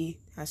person is gay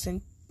and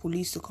send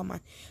police to come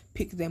and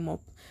pick them up.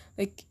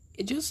 Like,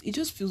 it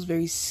just feels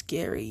very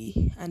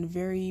scary and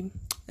very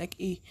like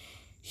a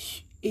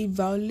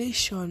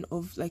violation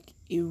of like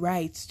a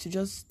right to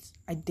just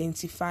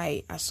identify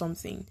as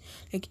something.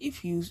 Like,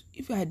 if you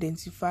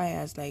identify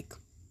as like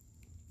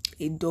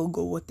a dog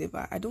or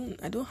whatever, I don't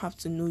have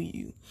to know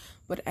you.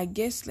 But I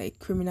guess like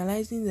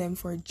criminalizing them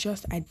for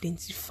just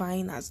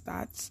identifying as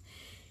that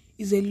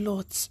is a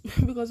lot,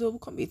 because there will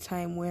come a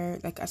time where,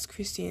 like, as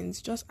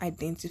Christians, just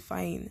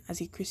identifying as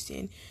a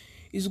Christian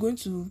is going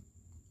to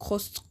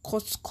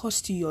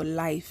cost you your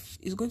life.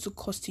 It's going to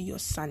cost you your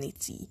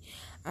sanity.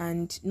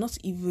 And not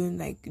even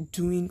like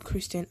doing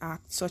Christian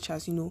acts such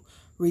as,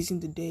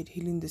 raising the dead,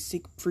 healing the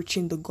sick,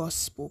 preaching the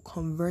gospel,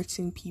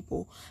 converting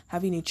people,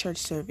 having a church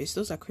service.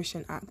 Those are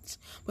Christian acts.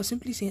 But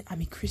simply saying, I'm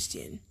a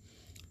Christian,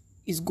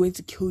 is going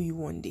to kill you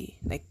one day.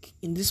 Like,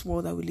 in this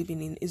world that we're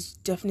living in, it's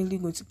definitely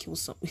going to kill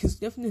some. It's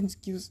definitely going to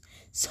kill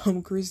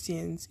some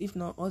Christians, if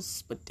not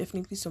us, but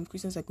definitely some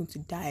Christians are going to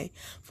die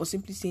for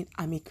simply saying,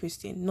 I'm a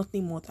Christian.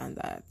 Nothing more than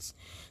that.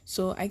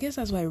 So I guess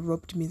that's why it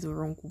rubbed me the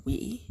wrong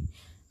way.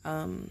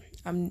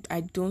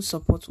 I don't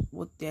support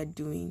what they're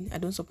doing. I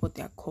don't support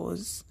their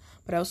cause,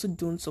 but I also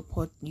don't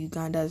support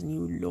Uganda's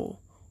new law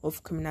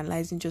of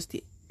criminalizing just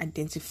the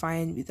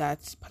identifying with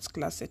that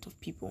particular set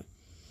of people.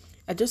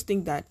 I just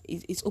think that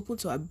it's open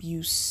to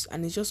abuse,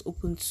 and it's just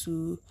open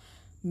to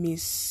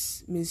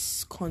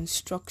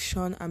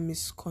misconstruction and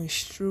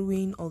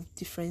misconstruing of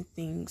different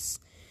things.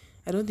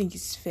 I don't think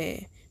it's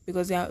fair,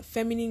 because they are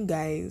feminine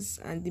guys,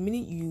 and the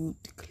minute you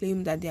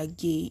claim that they are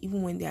gay,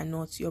 even when they are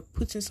not, you're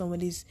putting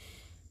somebody's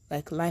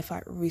like life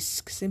at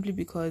risk simply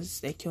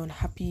because like you're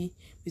unhappy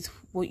with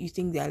what you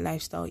think their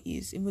lifestyle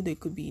is, even though it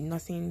could be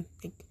nothing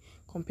like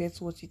compared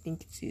to what you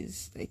think it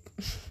is. Like,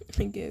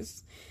 I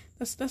guess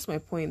that's my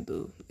point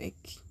though.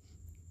 Like,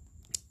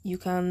 you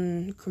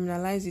can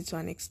criminalize it to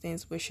an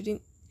extent, but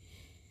shouldn't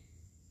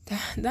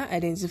that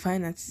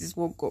identifying as is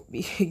what got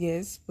me, I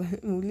guess.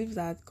 But we'll leave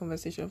that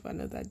conversation for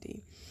another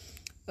day.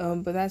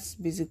 But that's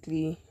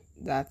basically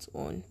that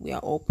on we are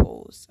all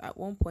Pauls. At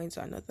one point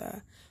or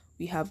another,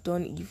 we have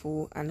done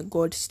evil, and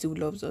God still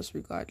loves us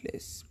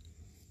regardless.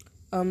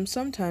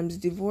 Sometimes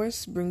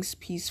divorce brings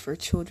peace for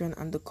children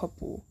and the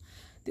couple.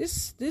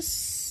 This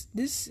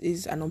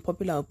is an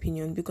unpopular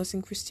opinion, because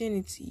in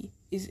Christianity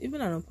is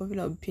even an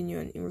unpopular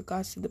opinion in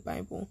regards to the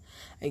Bible,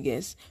 I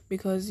guess,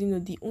 because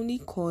the only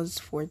cause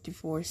for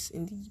divorce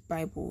in the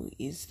Bible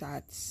is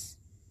that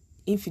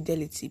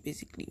infidelity,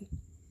 basically.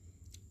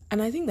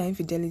 And I think that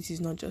infidelity is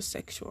not just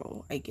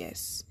sexual, I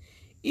guess.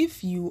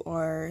 If you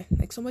are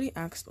like, somebody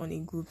asked on a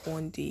group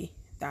one day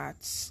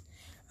that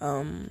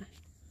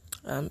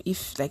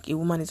if like a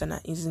woman is in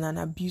an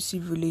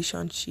abusive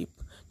relationship,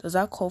 does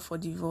that call for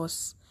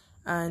divorce?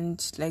 And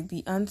like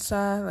the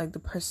answer like the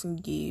person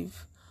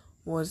gave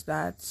was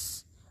that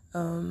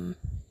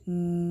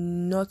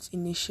not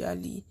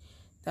initially,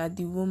 that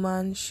the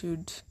woman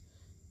should,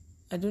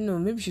 I don't know,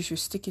 maybe she should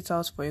stick it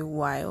out for a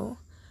while,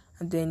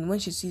 and then when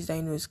she sees that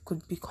it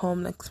could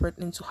become like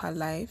threatening to her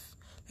life,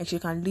 like she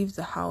can leave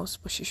the house,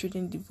 but she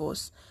shouldn't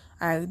divorce.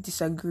 I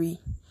disagree.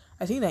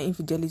 I think that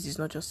infidelity is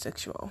not just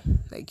sexual.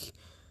 Like,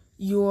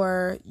 you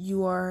are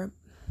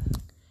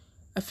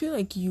I feel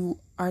like you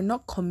are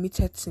not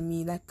committed to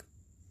me. Like,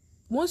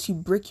 once you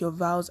break your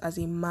vows as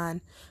a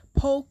man,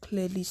 Paul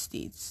clearly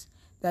states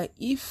that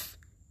a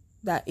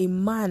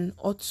man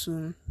ought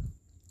to,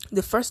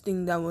 the first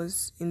thing that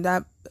was in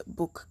that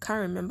book,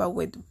 can't remember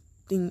where the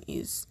thing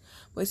is,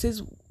 but it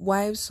says,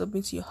 wives,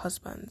 submit to your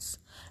husbands.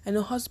 And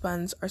the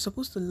husbands are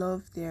supposed to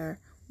love their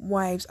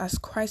wives as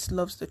Christ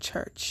loves the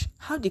church.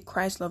 How did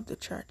Christ love the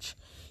church?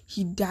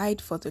 He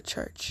died for the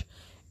church.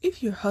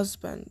 If your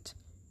husband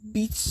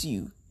beats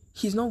you,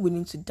 he's not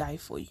willing to die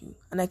for you.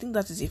 And I think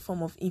that is a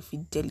form of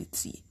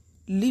infidelity.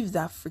 Leave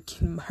that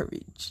freaking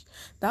marriage.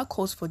 That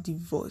calls for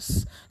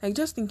divorce. Like,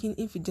 just thinking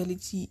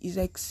infidelity is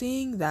like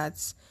saying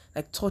that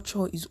like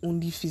torture is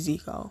only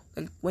physical.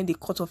 Like when they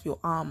cut off your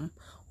arm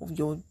or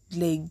your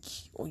leg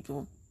or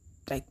your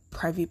like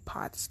private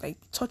parts. Like,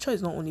 torture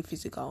is not only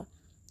physical.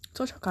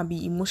 Torture can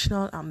be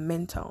emotional and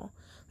mental.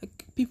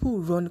 Like, people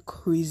run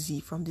crazy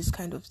from this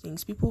kind of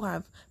things. People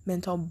have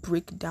mental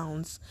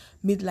breakdowns,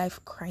 midlife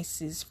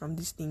crisis from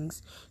these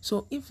things.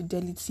 So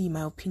infidelity, in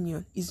my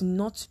opinion, is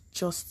not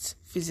just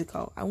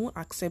physical. I won't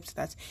accept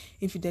that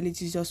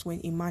infidelity is just when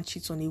a man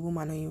cheats on a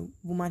woman or a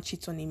woman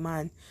cheats on a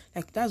man.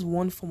 Like, that's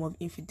one form of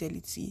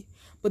infidelity.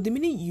 But the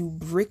minute you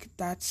break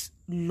that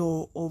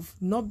law of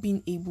not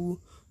being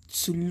able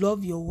to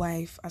love your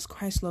wife as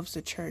Christ loves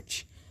the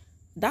church,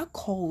 that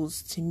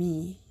calls to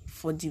me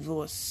for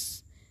divorce.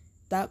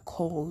 That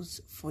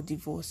calls for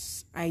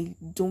divorce. I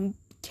don't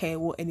care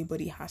what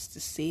anybody has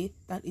to say.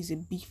 That is a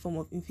big form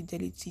of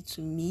infidelity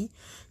to me.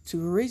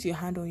 To raise your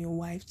hand on your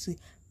wife, to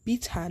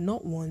beat her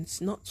not once,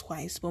 not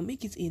twice, but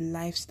make it a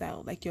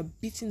lifestyle. Like, you're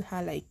beating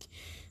her like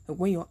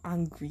when you're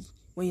angry,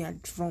 when you're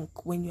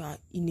drunk, when you are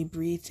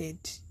inebriated.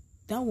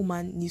 That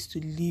woman needs to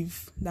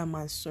leave that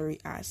man's sorry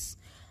ass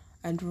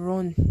and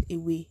run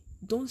away.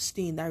 Don't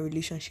stay in that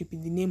relationship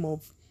in the name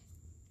of,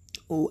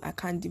 oh, I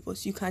can't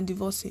divorce. You can't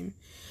divorce him,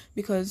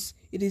 because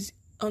it is,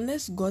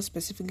 unless God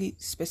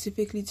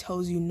specifically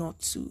tells you not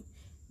to,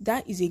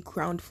 that is a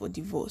ground for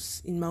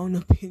divorce, in my own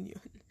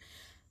opinion.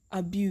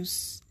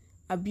 Abuse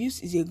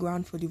is a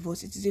ground for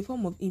divorce. It is a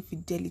form of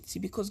infidelity,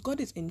 because God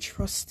is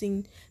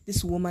entrusting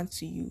this woman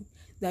to you,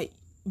 that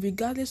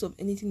regardless of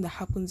anything that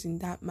happens in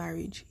that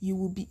marriage, you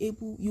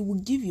will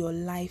give your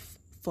life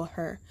for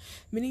her.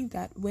 Meaning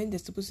that when they're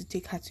supposed to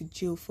take her to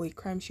jail for a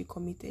crime she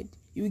committed,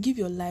 You will give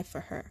your life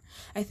for her.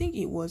 I think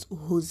it was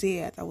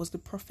Hosea that was the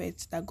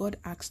prophet that God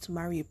asked to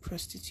marry a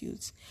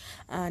prostitute.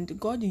 And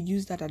God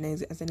used that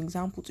as an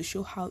example to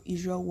show how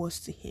Israel was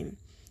to him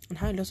and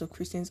how lots of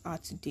Christians are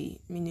today.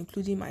 I mean,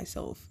 including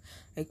myself.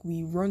 Like,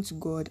 we run to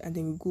God and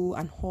then we go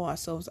and haul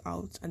ourselves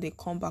out and then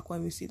come back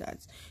when we see that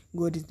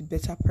God is the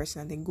better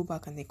person, and then go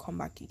back and then come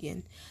back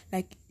again.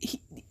 Like,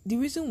 the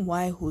reason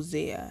why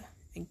Hosea,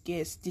 I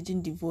guess,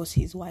 didn't divorce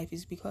his wife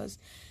is because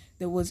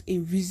there was a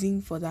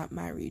reason for that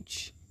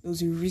marriage. There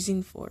was a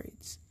reason for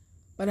it.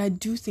 But I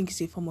do think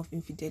it's a form of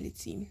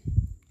infidelity.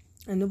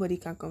 And nobody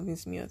can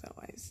convince me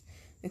otherwise.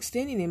 Like,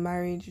 staying in a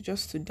marriage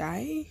just to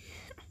die,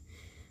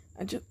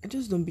 I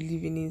just don't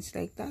believe in it.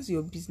 Like, that's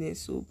your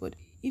business. So, but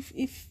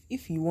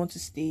if you want to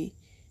stay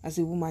as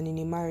a woman in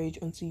a marriage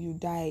until you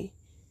die,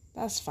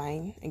 that's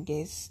fine, I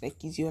guess.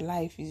 Like, it's your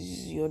life,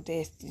 it's your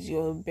death, it's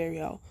your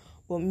burial.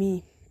 But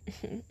me,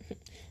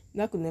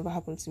 that could never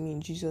happen to me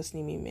in Jesus'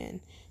 name, amen.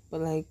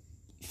 But like,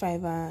 if I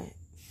ever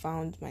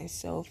found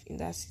myself in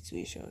that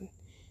situation,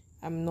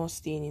 I'm not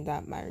staying in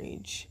that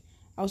marriage.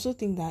 I also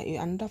think that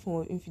another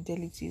form of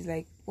infidelity is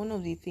like, one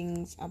of the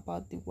things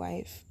about the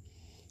wife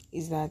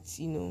is that,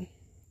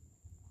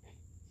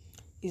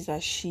 is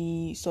that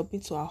she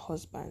submits to her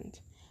husband.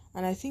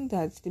 And I think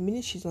that the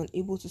minute she's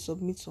unable to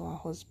submit to her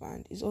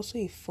husband is also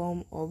a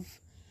form of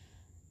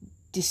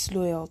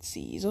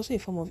disloyalty. It's also a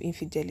form of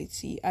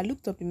infidelity. I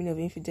looked up the meaning of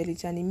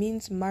infidelity, and it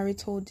means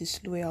marital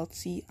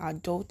disloyalty,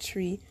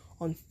 adultery,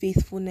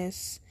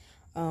 unfaithfulness,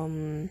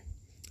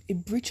 a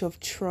breach of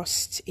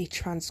trust, a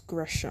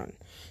transgression.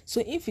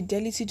 So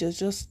infidelity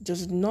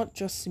does not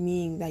just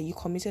mean that you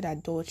committed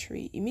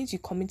adultery. It means you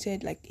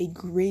committed like a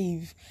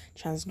grave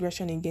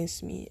transgression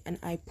against me, and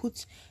I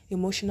put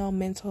emotional,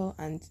 mental,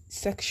 and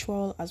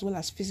sexual as well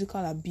as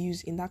physical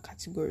abuse in that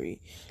category.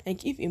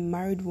 Like, if a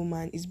married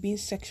woman is being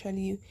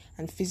sexually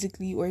and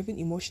physically or even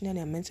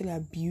emotionally and mentally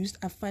abused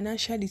and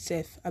financially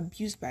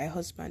abused by her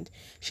husband,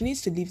 she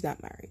needs to leave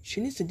that marriage. She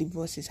needs to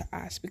divorce his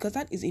ass, because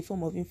that is a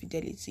form of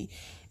infidelity.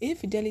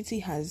 Infidelity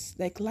has,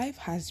 like, life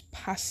has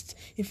passed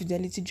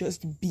infidelity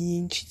just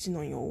being cheating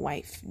on your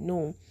wife.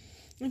 No,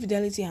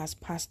 infidelity has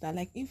passed that.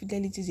 Like,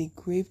 infidelity is a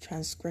grave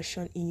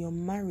transgression in your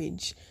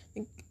marriage.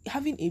 Like,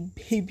 having a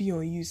baby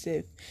on you,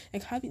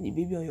 like having a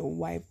baby on your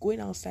wife, going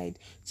outside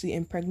to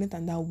impregnate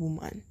another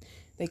woman.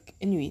 Like,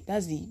 anyway,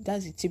 that's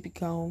the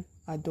typical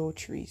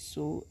adultery.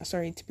 So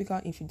typical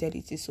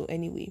infidelity. So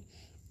anyway,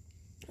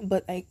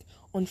 but like,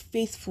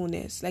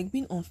 unfaithfulness, like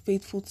being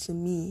unfaithful to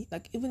me,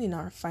 like even in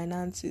our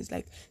finances,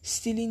 like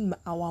stealing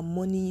our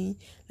money,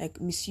 like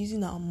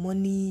misusing our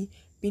money,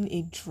 being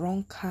a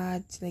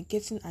drunkard, like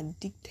getting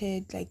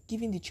addicted, like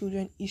giving the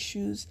children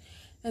issues,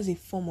 that's a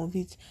form of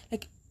it.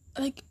 Like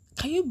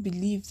can you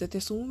believe that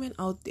there's some women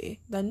out there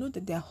that know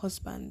that their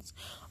husbands,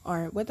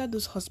 or whether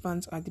those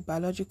husbands are the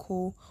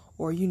biological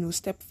or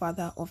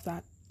stepfather of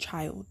that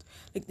child,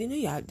 like they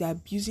know they're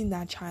abusing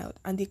that child,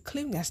 and they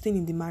claim they're staying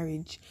in the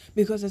marriage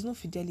because there's no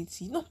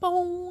fidelity. Number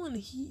one,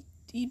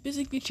 he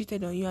basically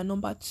cheated on you, and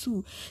number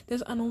two,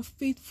 there's an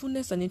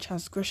unfaithfulness and a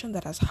transgression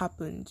that has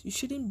happened. You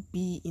shouldn't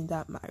be in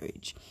that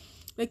marriage.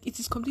 Like, it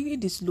is completely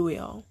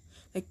disloyal.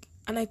 Like,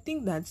 and I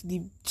think that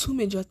the two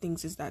major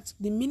things is that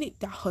the minute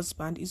that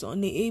husband is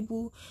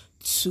unable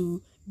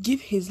to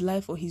give his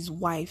life for his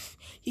wife,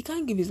 he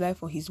can't give his life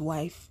for his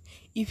wife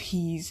if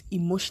he's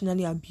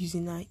emotionally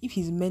abusing her, if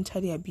he's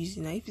mentally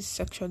abusing her, if he's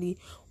sexually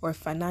or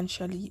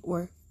financially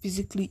or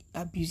physically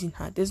abusing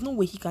her. There's no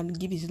way he can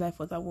give his life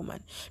for that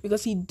woman,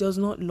 because he does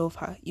not love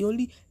her. He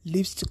only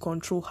lives to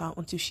control her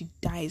until she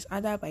dies,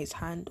 either by his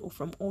hand or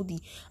from all the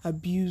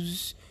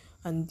abuse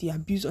and the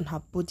abuse on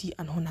her body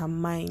and on her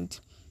mind.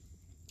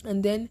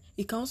 And then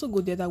it can also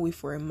go the other way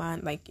for a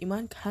man. Like, a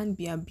man can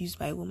be abused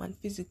by a woman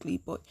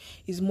physically, but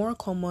it's more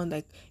common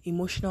like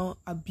emotional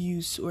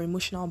abuse or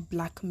emotional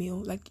blackmail.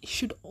 Like, he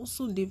should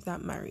also leave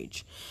that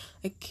marriage.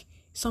 Like,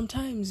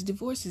 sometimes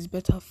divorce is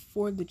better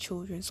for the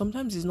children.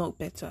 Sometimes it's not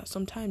better.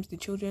 Sometimes the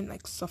children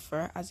like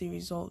suffer as a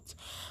result.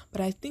 But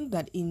I think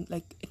that in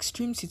like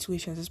extreme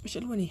situations,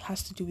 especially when it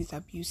has to do with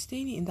abuse,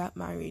 staying in that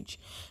marriage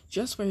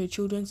just for your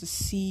children to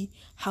see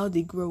how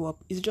they grow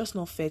up is just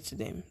not fair to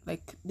them.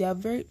 Like, there are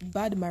very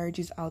bad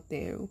marriages out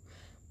there,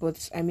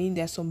 but I mean,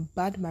 there are some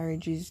bad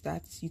marriages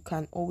that you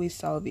can always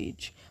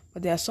salvage,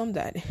 but there are some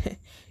that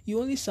you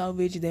only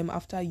salvage them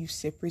after you've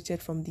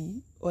separated from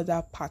the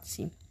other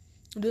party.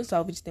 You don't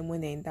salvage them when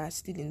they're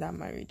still in that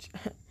marriage.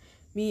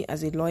 Me,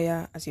 as a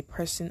lawyer, as a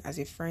person, as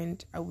a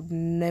friend, I would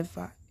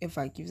never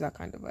ever give that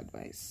kind of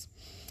advice.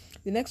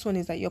 The next one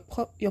is that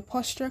your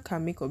posture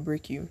can make or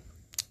break you.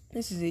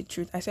 This is the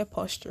truth. I said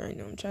posture,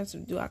 I'm trying to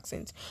do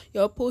accent.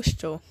 Your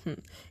posture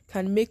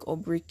can make or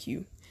break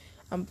you.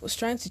 I was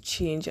trying to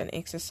change and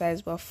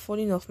exercise, but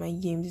falling off my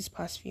game these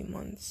past few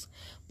months.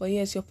 But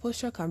yes, your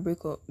posture can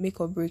make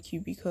or break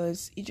you,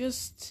 because it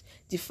just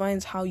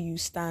defines how you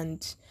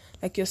stand.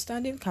 Like, your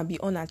standing can be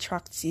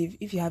unattractive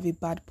if you have a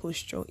bad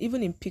posture.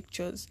 Even in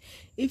pictures,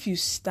 if you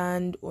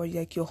stand or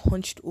like you're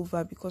hunched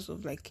over because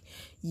of like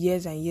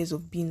years and years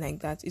of being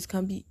like that, it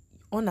can be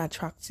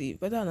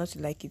unattractive, whether or not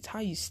you like it, how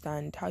you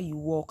stand, how you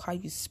walk, how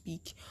you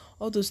speak,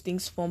 all those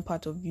things form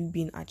part of you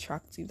being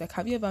attractive. Like,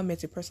 have you ever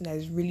met a person that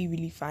is really,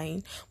 really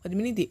fine, but the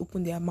minute they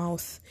open their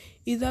mouth,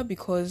 either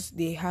because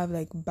they have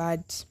like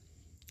bad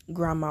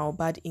grammar or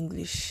bad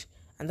English,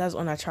 and that's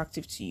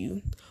unattractive to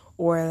you,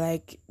 or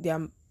like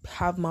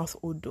have mouth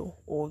odor,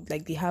 or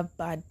like they have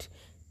bad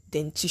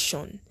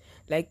dentition.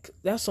 Like,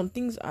 there's some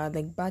things are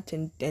like bad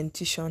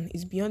dentition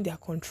is beyond their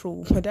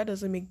control, but that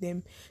doesn't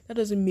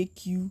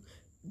make you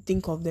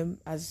think of them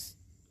as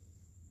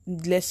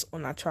less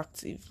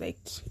unattractive. Like,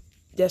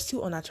 they're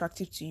still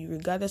unattractive to you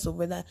regardless of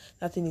whether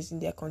that thing is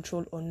in their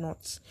control or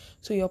not.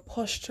 So your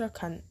posture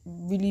can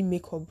really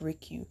make or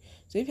break you.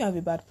 So if you have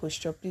a bad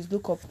posture, please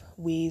look up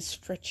ways,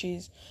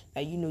 stretches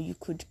that you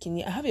could.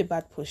 I have a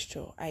bad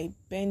posture. I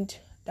bend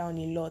down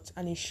a lot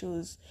and it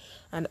shows,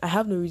 and I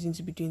have no reason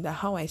to be doing that.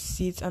 How I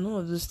sit and all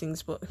of those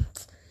things, but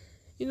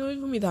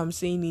even me that I'm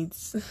saying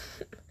it,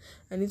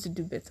 I need to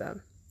do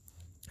better.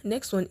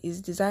 Next one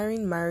is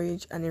designing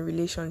marriage and a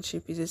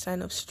relationship is a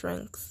sign of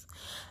strength.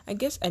 I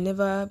guess I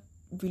never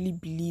really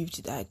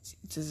believed that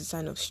it is a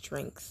sign of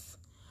strength.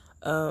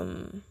 I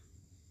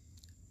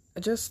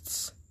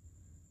just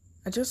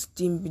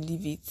didn't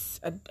believe it.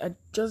 I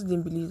just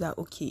didn't believe that,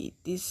 okay,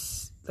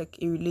 this, like,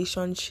 a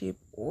relationship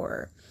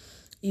or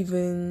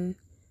even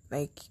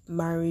like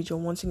marriage or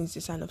wanting is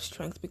a sign of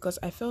strength, because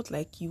I felt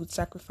like you would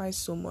sacrifice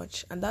so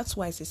much, and that's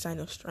why it's a sign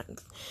of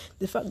strength.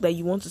 The fact that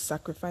you want to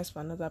sacrifice for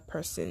another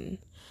person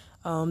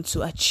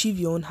to achieve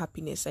your own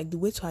happiness, like the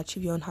way to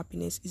achieve your own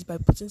happiness is by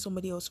putting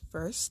somebody else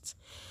first.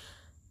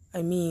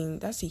 I mean,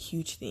 that's a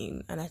huge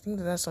thing, and I think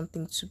that's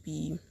something to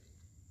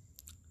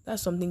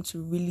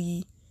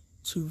really,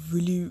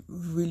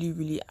 really,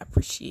 really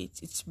appreciate.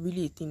 It's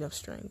really a thing of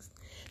strength.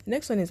 The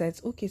next one is that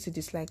it's okay to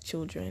dislike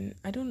children.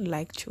 I don't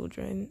like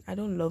children. I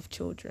don't love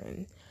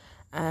children.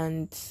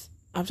 And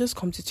I've just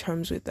come to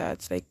terms with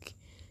that. Like,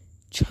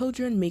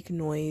 children make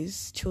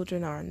noise.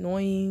 Children are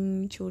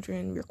annoying.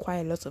 Children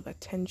require lots of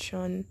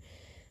attention.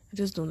 I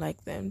just don't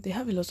like them. They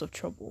have a lot of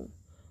trouble.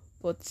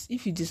 But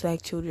if you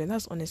dislike children,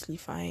 that's honestly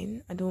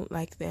fine. I don't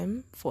like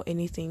them for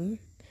anything.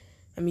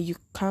 I mean, you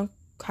can't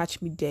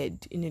catch me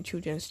dead in a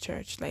children's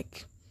church.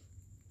 Like,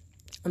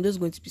 I'm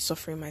just going to be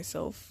suffering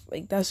myself.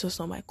 Like, that's just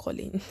not my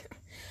calling.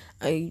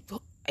 I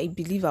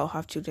believe I'll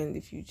have children in the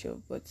future,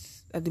 but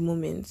at the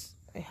moment,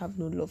 I have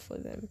no love for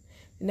them.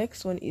 The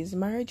next one is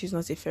marriage is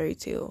not a fairy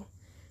tale.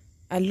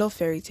 I love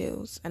fairy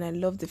tales, and I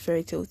love the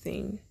fairy tale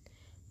thing.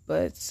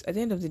 But at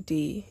the end of the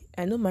day,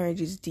 I know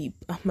marriage is deep.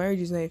 Marriage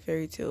is not a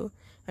fairy tale.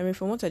 I mean,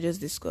 from what I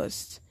just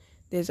discussed,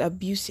 there's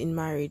abuse in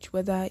marriage,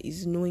 whether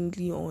it's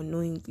knowingly or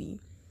unknowingly.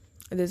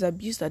 And there's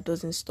abuse that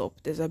doesn't stop.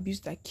 There's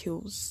abuse that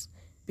kills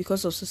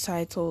because of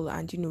societal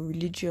and,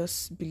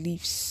 religious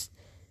beliefs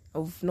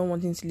of not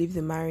wanting to leave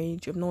the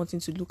marriage, of not wanting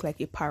to look like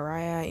a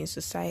pariah in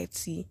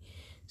society.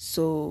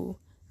 So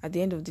at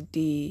the end of the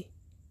day,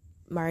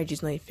 marriage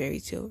is not a fairy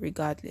tale,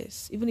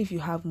 regardless. Even if you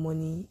have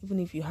money, even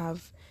if you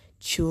have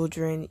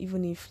children,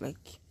 even if,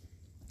 like,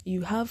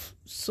 you have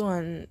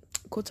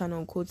quote and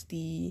unquote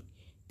the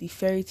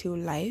fairy tale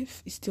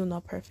life, is still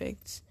not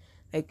perfect.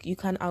 Like, you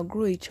can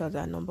outgrow each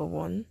other, number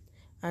one.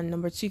 And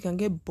number two, you can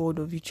get bored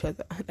of each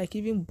other. Like,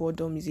 even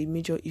boredom is a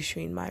major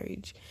issue in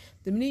marriage.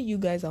 The minute you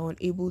guys are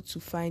unable to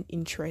find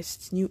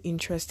new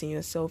interest in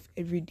yourself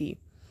every day,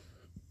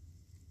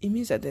 it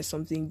means that there's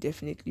something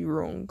definitely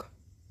wrong.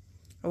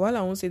 And while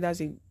I won't say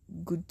that's a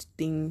good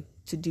thing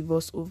to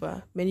divorce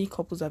over, many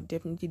couples have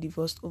definitely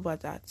divorced over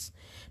that,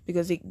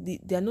 because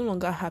they are no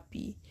longer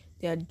happy.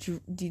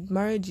 The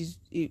marriage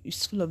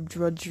is full of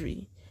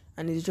drudgery,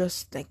 and it's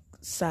just like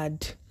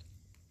sad,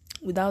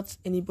 without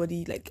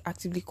anybody like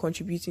actively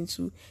contributing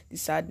to the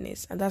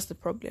sadness. And that's the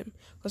problem,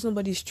 because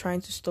nobody is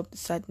trying to stop the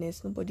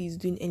sadness. Nobody is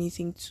doing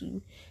anything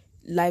to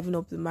liven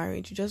up the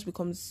marriage. It just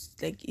becomes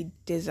like a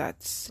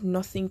desert,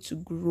 nothing to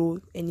grow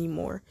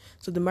anymore.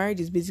 So the marriage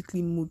is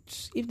basically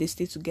moot. If they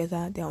stay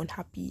together, they're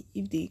unhappy.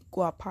 If they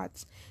go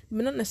apart, they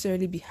may not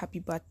necessarily be happy,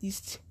 but at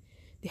least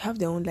they have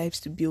their own lives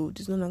to build.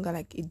 It's no longer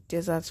like a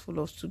desert full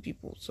of two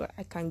people. So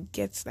I can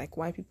get like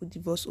why people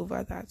divorce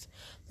over that,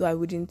 though I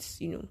wouldn't,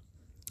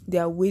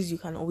 there are ways you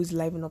can always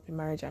liven up a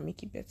marriage and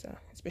make it better,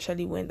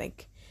 especially when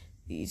like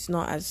it's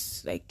not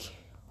as like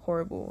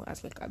horrible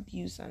as like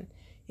abuse and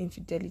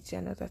infidelity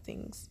and other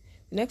things.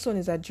 The next one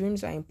is that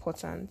dreams are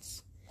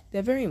important.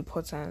 They're very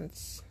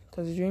important,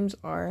 because dreams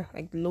are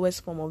like the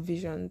lowest form of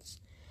visions,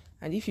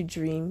 and if you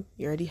dream,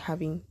 you're already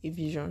having a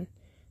vision.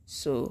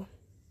 So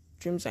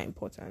dreams are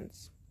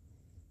important,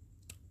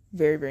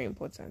 very, very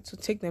important. So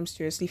take them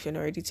seriously if you're not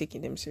already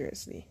taking them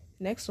seriously.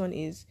 Next one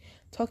is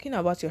talking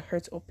about your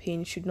hurt or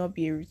pain should not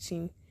be a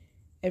routine.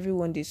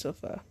 Everyone they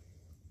suffer.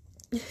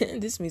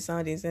 This may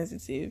sound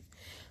insensitive.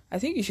 I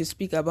think you should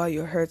speak about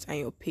your hurt and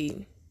your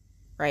pain,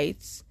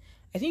 right?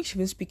 I think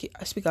you should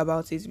speak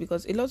about it,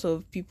 because a lot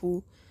of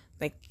people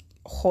like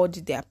hoard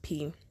their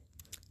pain,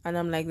 and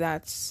I'm like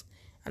that,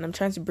 and I'm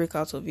trying to break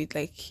out of it.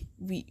 Like,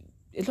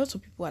 a lot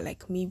of people are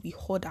like me. We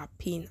hold our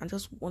pain and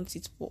just want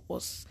it for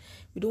us.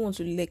 We don't want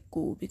to let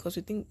go because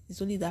we think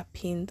it's only that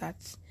pain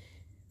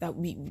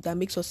that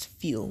makes us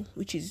feel,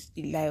 which is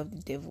the lie of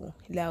the devil,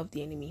 the lie of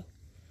the enemy.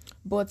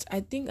 But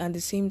I think at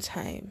the same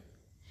time,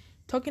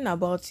 talking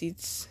about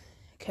it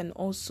can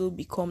also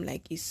become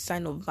like a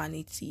sign of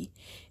vanity,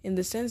 in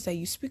the sense that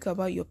you speak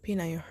about your pain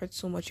and your hurt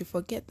so much, you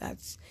forget that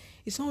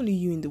it's not only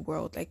you in the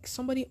world. Like,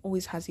 somebody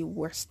always has it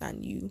worse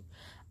than you.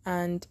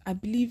 And I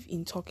believe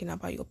in talking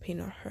about your pain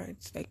or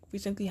hurt. Like,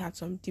 recently had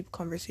some deep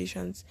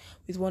conversations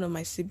with one of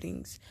my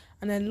siblings,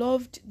 and I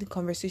loved the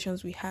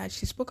conversations we had.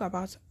 She spoke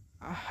about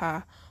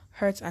her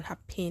hurt and her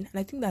pain, and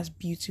I think that's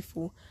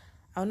beautiful.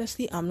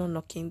 Honestly, I'm not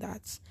knocking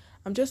that.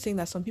 I'm just saying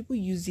that some people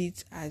use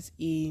it as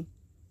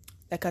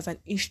as an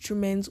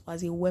instrument or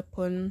as a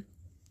weapon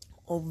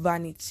of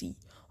vanity,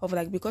 of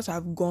like, because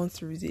I've gone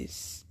through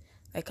this,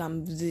 like,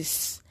 I'm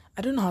this.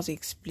 I don't know how to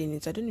explain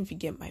it. I don't know if you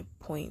get my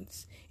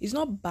point. It's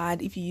not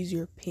bad if you use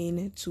your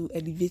pain to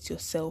elevate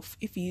yourself,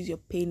 if you use your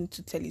pain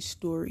to tell a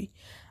story.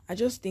 I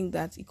just think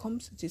that it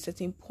comes to a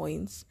certain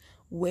point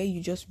where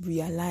you just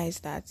realize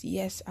that,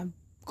 yes, I've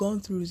gone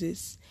through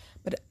this,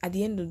 but at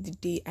the end of the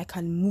day, I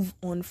can move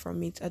on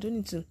from it. I don't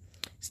need to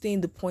stay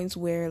in the point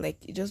where, like,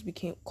 it just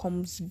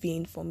comes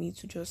vain for me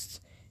to just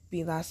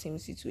be in that same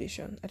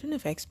situation. I don't know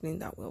if I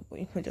explained that well, but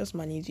you can just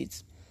manage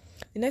it.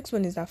 The next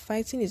one is that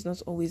fighting is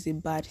not always a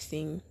bad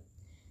thing.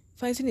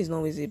 Fighting is not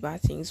always a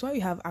bad thing. It's why we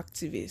have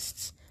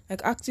activists.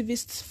 Like,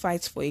 activists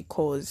fight for a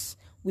cause.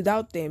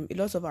 Without them, a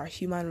lot of our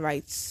human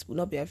rights would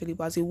not be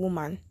available. As a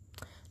woman,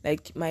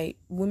 like, my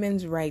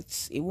women's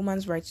rights, a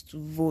woman's right to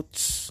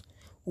vote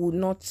would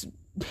not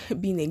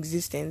be in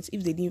existence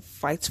if they didn't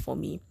fight for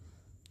me.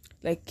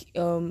 Like,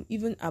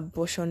 even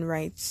abortion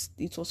rights,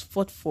 it was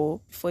fought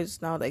for before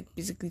it's now, like,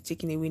 basically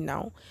taken away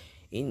now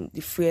in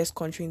the freest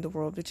country in the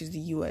world, which is the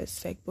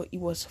US. Like, but it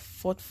was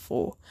fought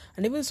for,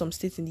 and even some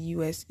states in the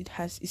US,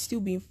 it's still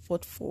being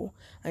fought for,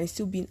 and it's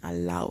still being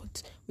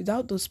allowed.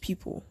 Without those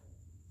people,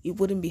 it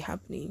wouldn't be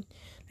happening.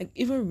 Like,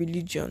 even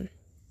religion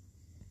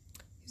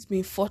is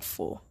being fought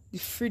for, the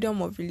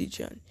freedom of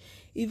religion,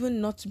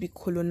 even not to be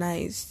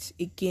colonized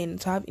again,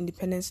 to have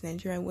independence in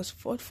Nigeria, was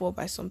fought for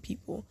by some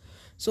people.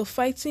 So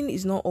fighting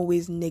is not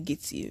always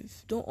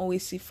negative. Don't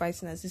always see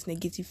fighting as this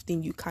negative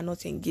thing you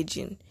cannot engage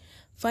in.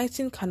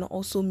 Fighting can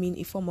also mean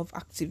a form of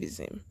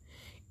activism.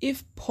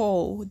 If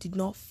Paul did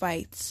not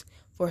fight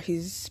for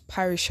his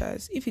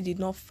parishers, if he did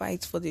not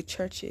fight for the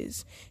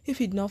churches, if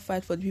he did not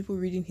fight for the people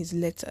reading his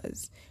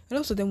letters, a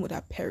lot of them would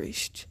have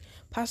perished.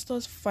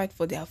 Pastors fight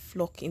for their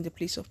flock in the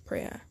place of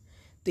prayer.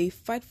 They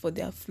fight for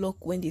their flock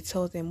when they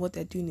tell them what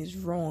they're doing is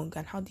wrong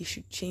and how they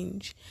should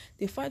change.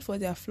 They fight for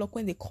their flock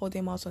when they call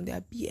them out on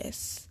their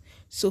BS.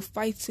 So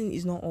fighting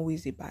is not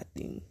always a bad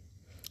thing.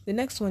 The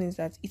next one is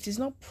that it is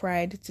not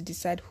pride to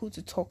decide who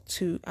to talk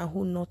to and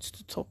who not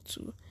to talk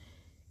to.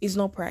 It's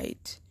not pride.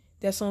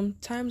 There are some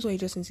times where you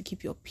just need to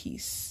keep your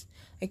peace.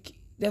 Like,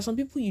 there are some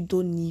people you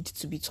don't need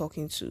to be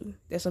talking to.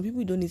 There are some people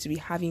you don't need to be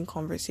having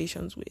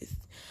conversations with.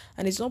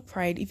 And it's not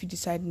pride if you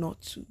decide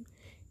not to.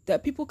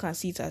 That people can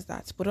see it as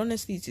that, but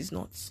honestly it is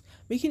not.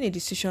 Making a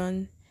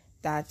decision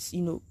that,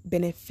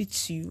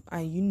 benefits you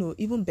and,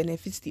 even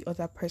benefits the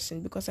other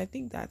person, because I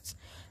think that,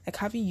 like,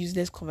 having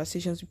useless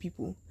conversations with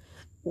people,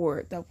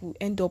 or that will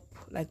end up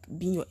like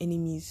being your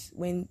enemies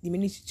when you may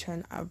need to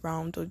turn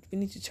around or you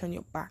need to turn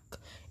your back,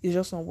 is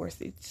just not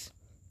worth it.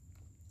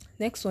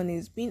 Next one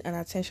is being an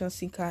attention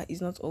seeker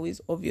is not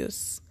always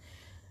obvious.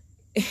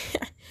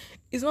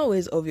 It's not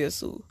always obvious,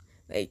 so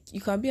like, you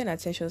can be an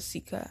attention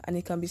seeker and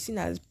it can be seen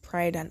as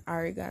pride and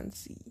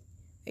arrogancy.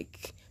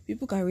 Like,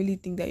 people can really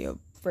think that you're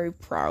very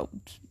proud,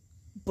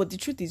 but the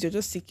truth is you're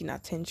just seeking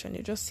attention.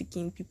 You're just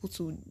seeking people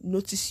to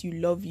notice you,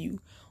 love you,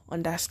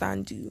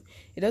 understand you.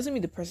 It doesn't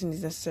mean the person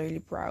is necessarily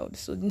proud.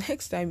 So the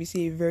next time you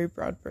see a very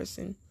proud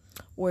person,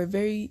 or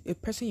a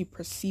person you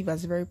perceive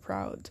as very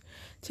proud,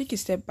 take a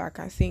step back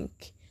and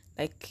think,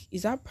 like,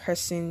 is that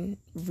person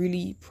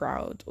really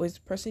proud, or is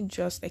the person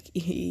just like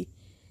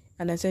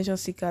an attention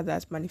seeker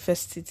that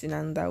manifests it in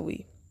another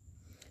way?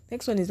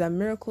 Next one is that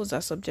miracles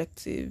are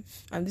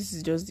subjective, and this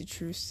is just the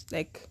truth.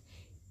 Like,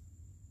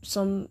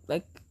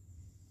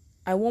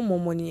 I want more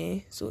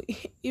money, so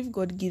if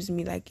God gives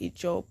me like a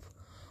job,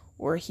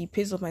 or he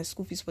pays off my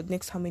school fees for the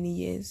next how many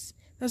years,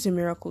 that's a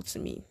miracle to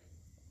me.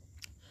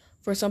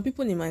 For some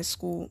people in my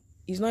school,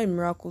 it's not a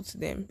miracle to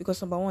them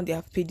because, number one, they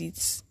have paid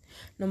it.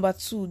 Number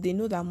two, they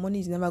know that money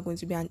is never going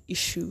to be an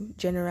issue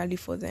generally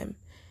for them.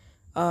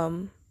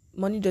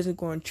 Money doesn't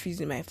grow on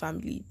trees in my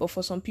family, but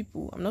for some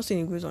people, I'm not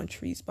saying it grows on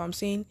trees, but I'm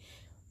saying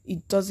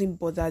it doesn't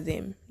bother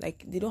them.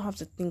 Like, they don't have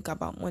to think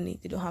about money.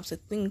 They don't have to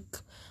think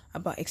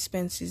about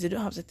expenses. They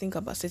don't have to think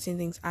about certain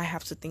things I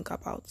have to think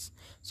about.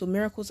 So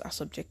miracles are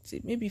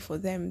subjective. Maybe for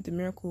them, the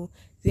miracle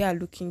they are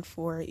looking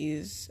for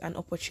is an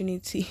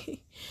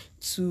opportunity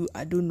to,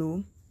 I don't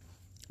know,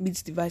 meet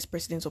the vice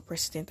president or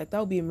president. Like, that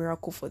would be a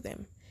miracle for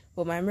them.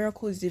 but my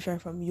miracle is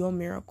different from your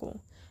miracle.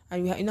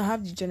 And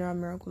have the general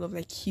miracle of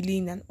like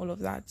healing and all of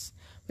that.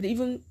 But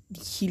even the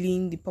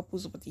healing, the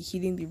purpose of the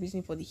healing, the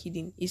reason for the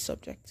healing is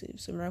subjective.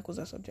 So miracles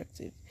are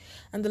subjective.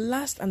 And the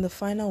last and the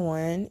final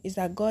one is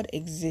that God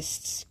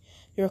exists.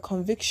 Your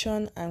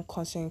conviction and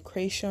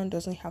consecration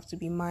doesn't have to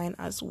be mine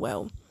as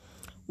well.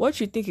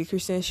 What you think a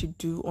Christian should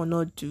do or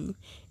not do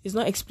is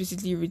not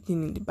explicitly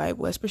written in the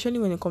Bible, especially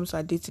when it comes to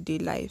our day-to-day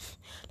life.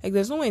 Like,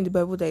 there's nowhere in the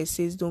Bible that it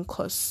says don't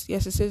curse.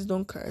 Yes, it says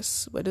don't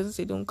curse, but it doesn't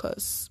say don't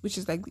curse, which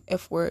is like the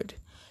F word,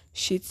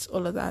 shit,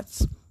 all of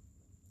that.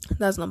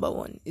 That's number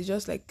one. It's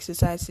just like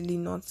societally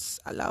not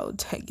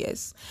allowed, I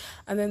guess.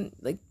 And then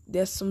like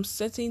there's some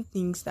certain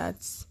things that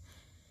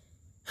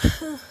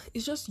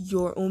it's just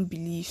your own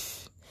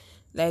belief,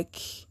 like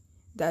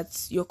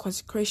that your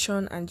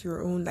consecration and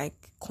your own like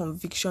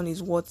conviction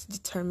is what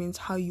determines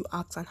how you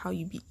act and how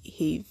you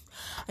behave.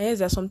 And yes,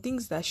 there are some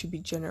things that should be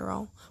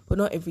general, but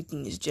not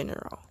everything is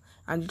general,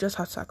 and you just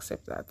have to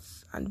accept that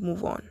and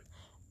move on.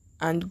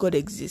 And God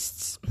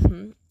exists.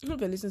 If you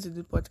listen to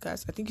the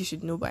podcast, I think you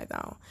should know by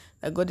now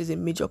that God is a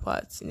major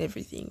part in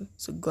everything.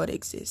 So God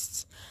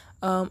exists.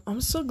 I'm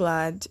so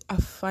glad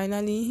I'm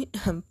finally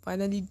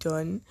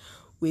done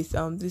with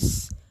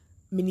this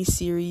mini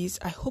series.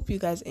 I hope you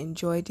guys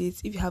enjoyed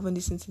it. If you haven't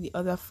listened to the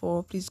other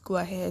 4, please go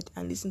ahead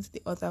and listen to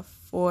the other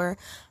 4.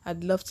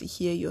 I'd love to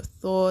hear your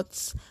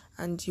thoughts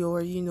and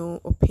your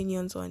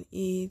opinions on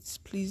it.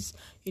 Please,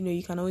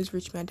 you can always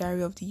reach me at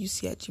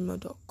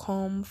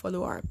diaryoftheuc@gmail.com.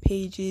 Follow our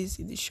pages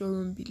in the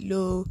showroom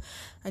below.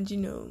 And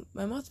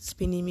my mouth is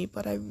spinning me,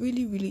 but I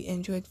really, really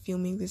enjoyed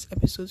filming these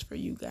episodes for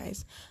you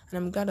guys, and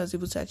I'm glad I was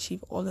able to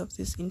achieve all of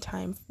this in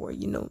time for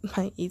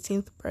my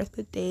 18th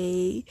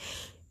birthday.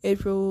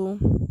 April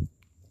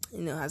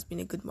has been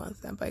a good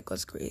month, and by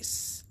God's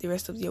grace, the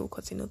rest of the year will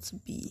continue to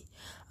be.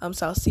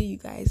 So I'll see you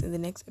guys in the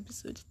next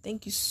episode.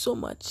 Thank you so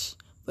much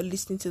for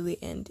listening to the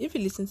end. If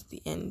you listen to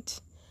the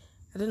end,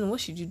 I don't know, what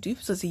should you do?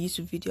 If it was a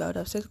YouTube video, I would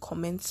have said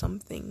comment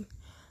something.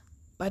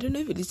 But I don't know,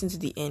 if you listen to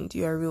the end,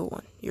 you're a real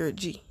one. You're a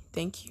G.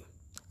 Thank you.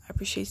 I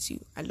appreciate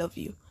you. I love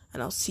you.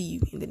 And I'll see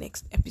you in the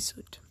next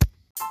episode.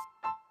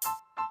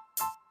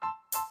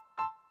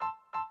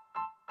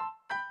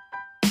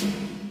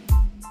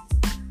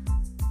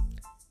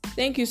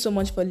 Thank you so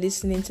much for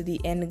listening to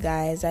the end,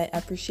 guys. I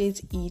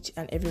appreciate each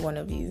and every one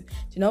of you.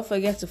 Do not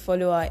forget to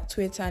follow our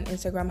Twitter and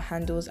Instagram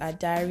handles at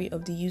Diary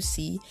of the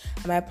UC,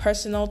 and my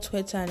personal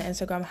Twitter and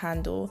Instagram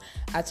handle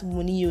at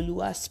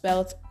Moniyoluwa,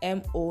 spelled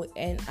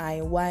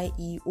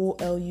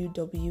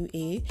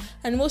MONIYEOLUWA.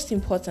 And most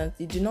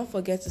importantly, do not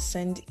forget to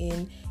send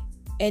in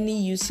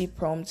any UC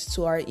prompt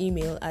to our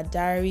email at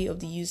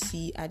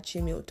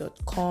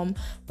diaryoftheuc@gmail.com,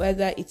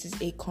 whether it is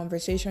a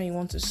conversation you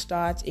want to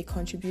start, a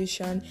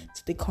contribution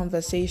to the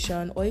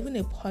conversation, or even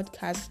a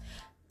podcast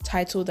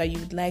title that you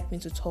would like me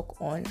to talk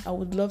on. I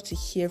would love to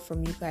hear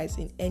from you guys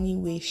in any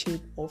way,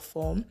 shape, or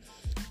form.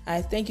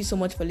 I thank you so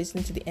much for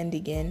listening to the end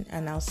again,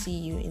 and I'll see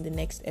you in the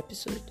next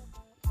episode.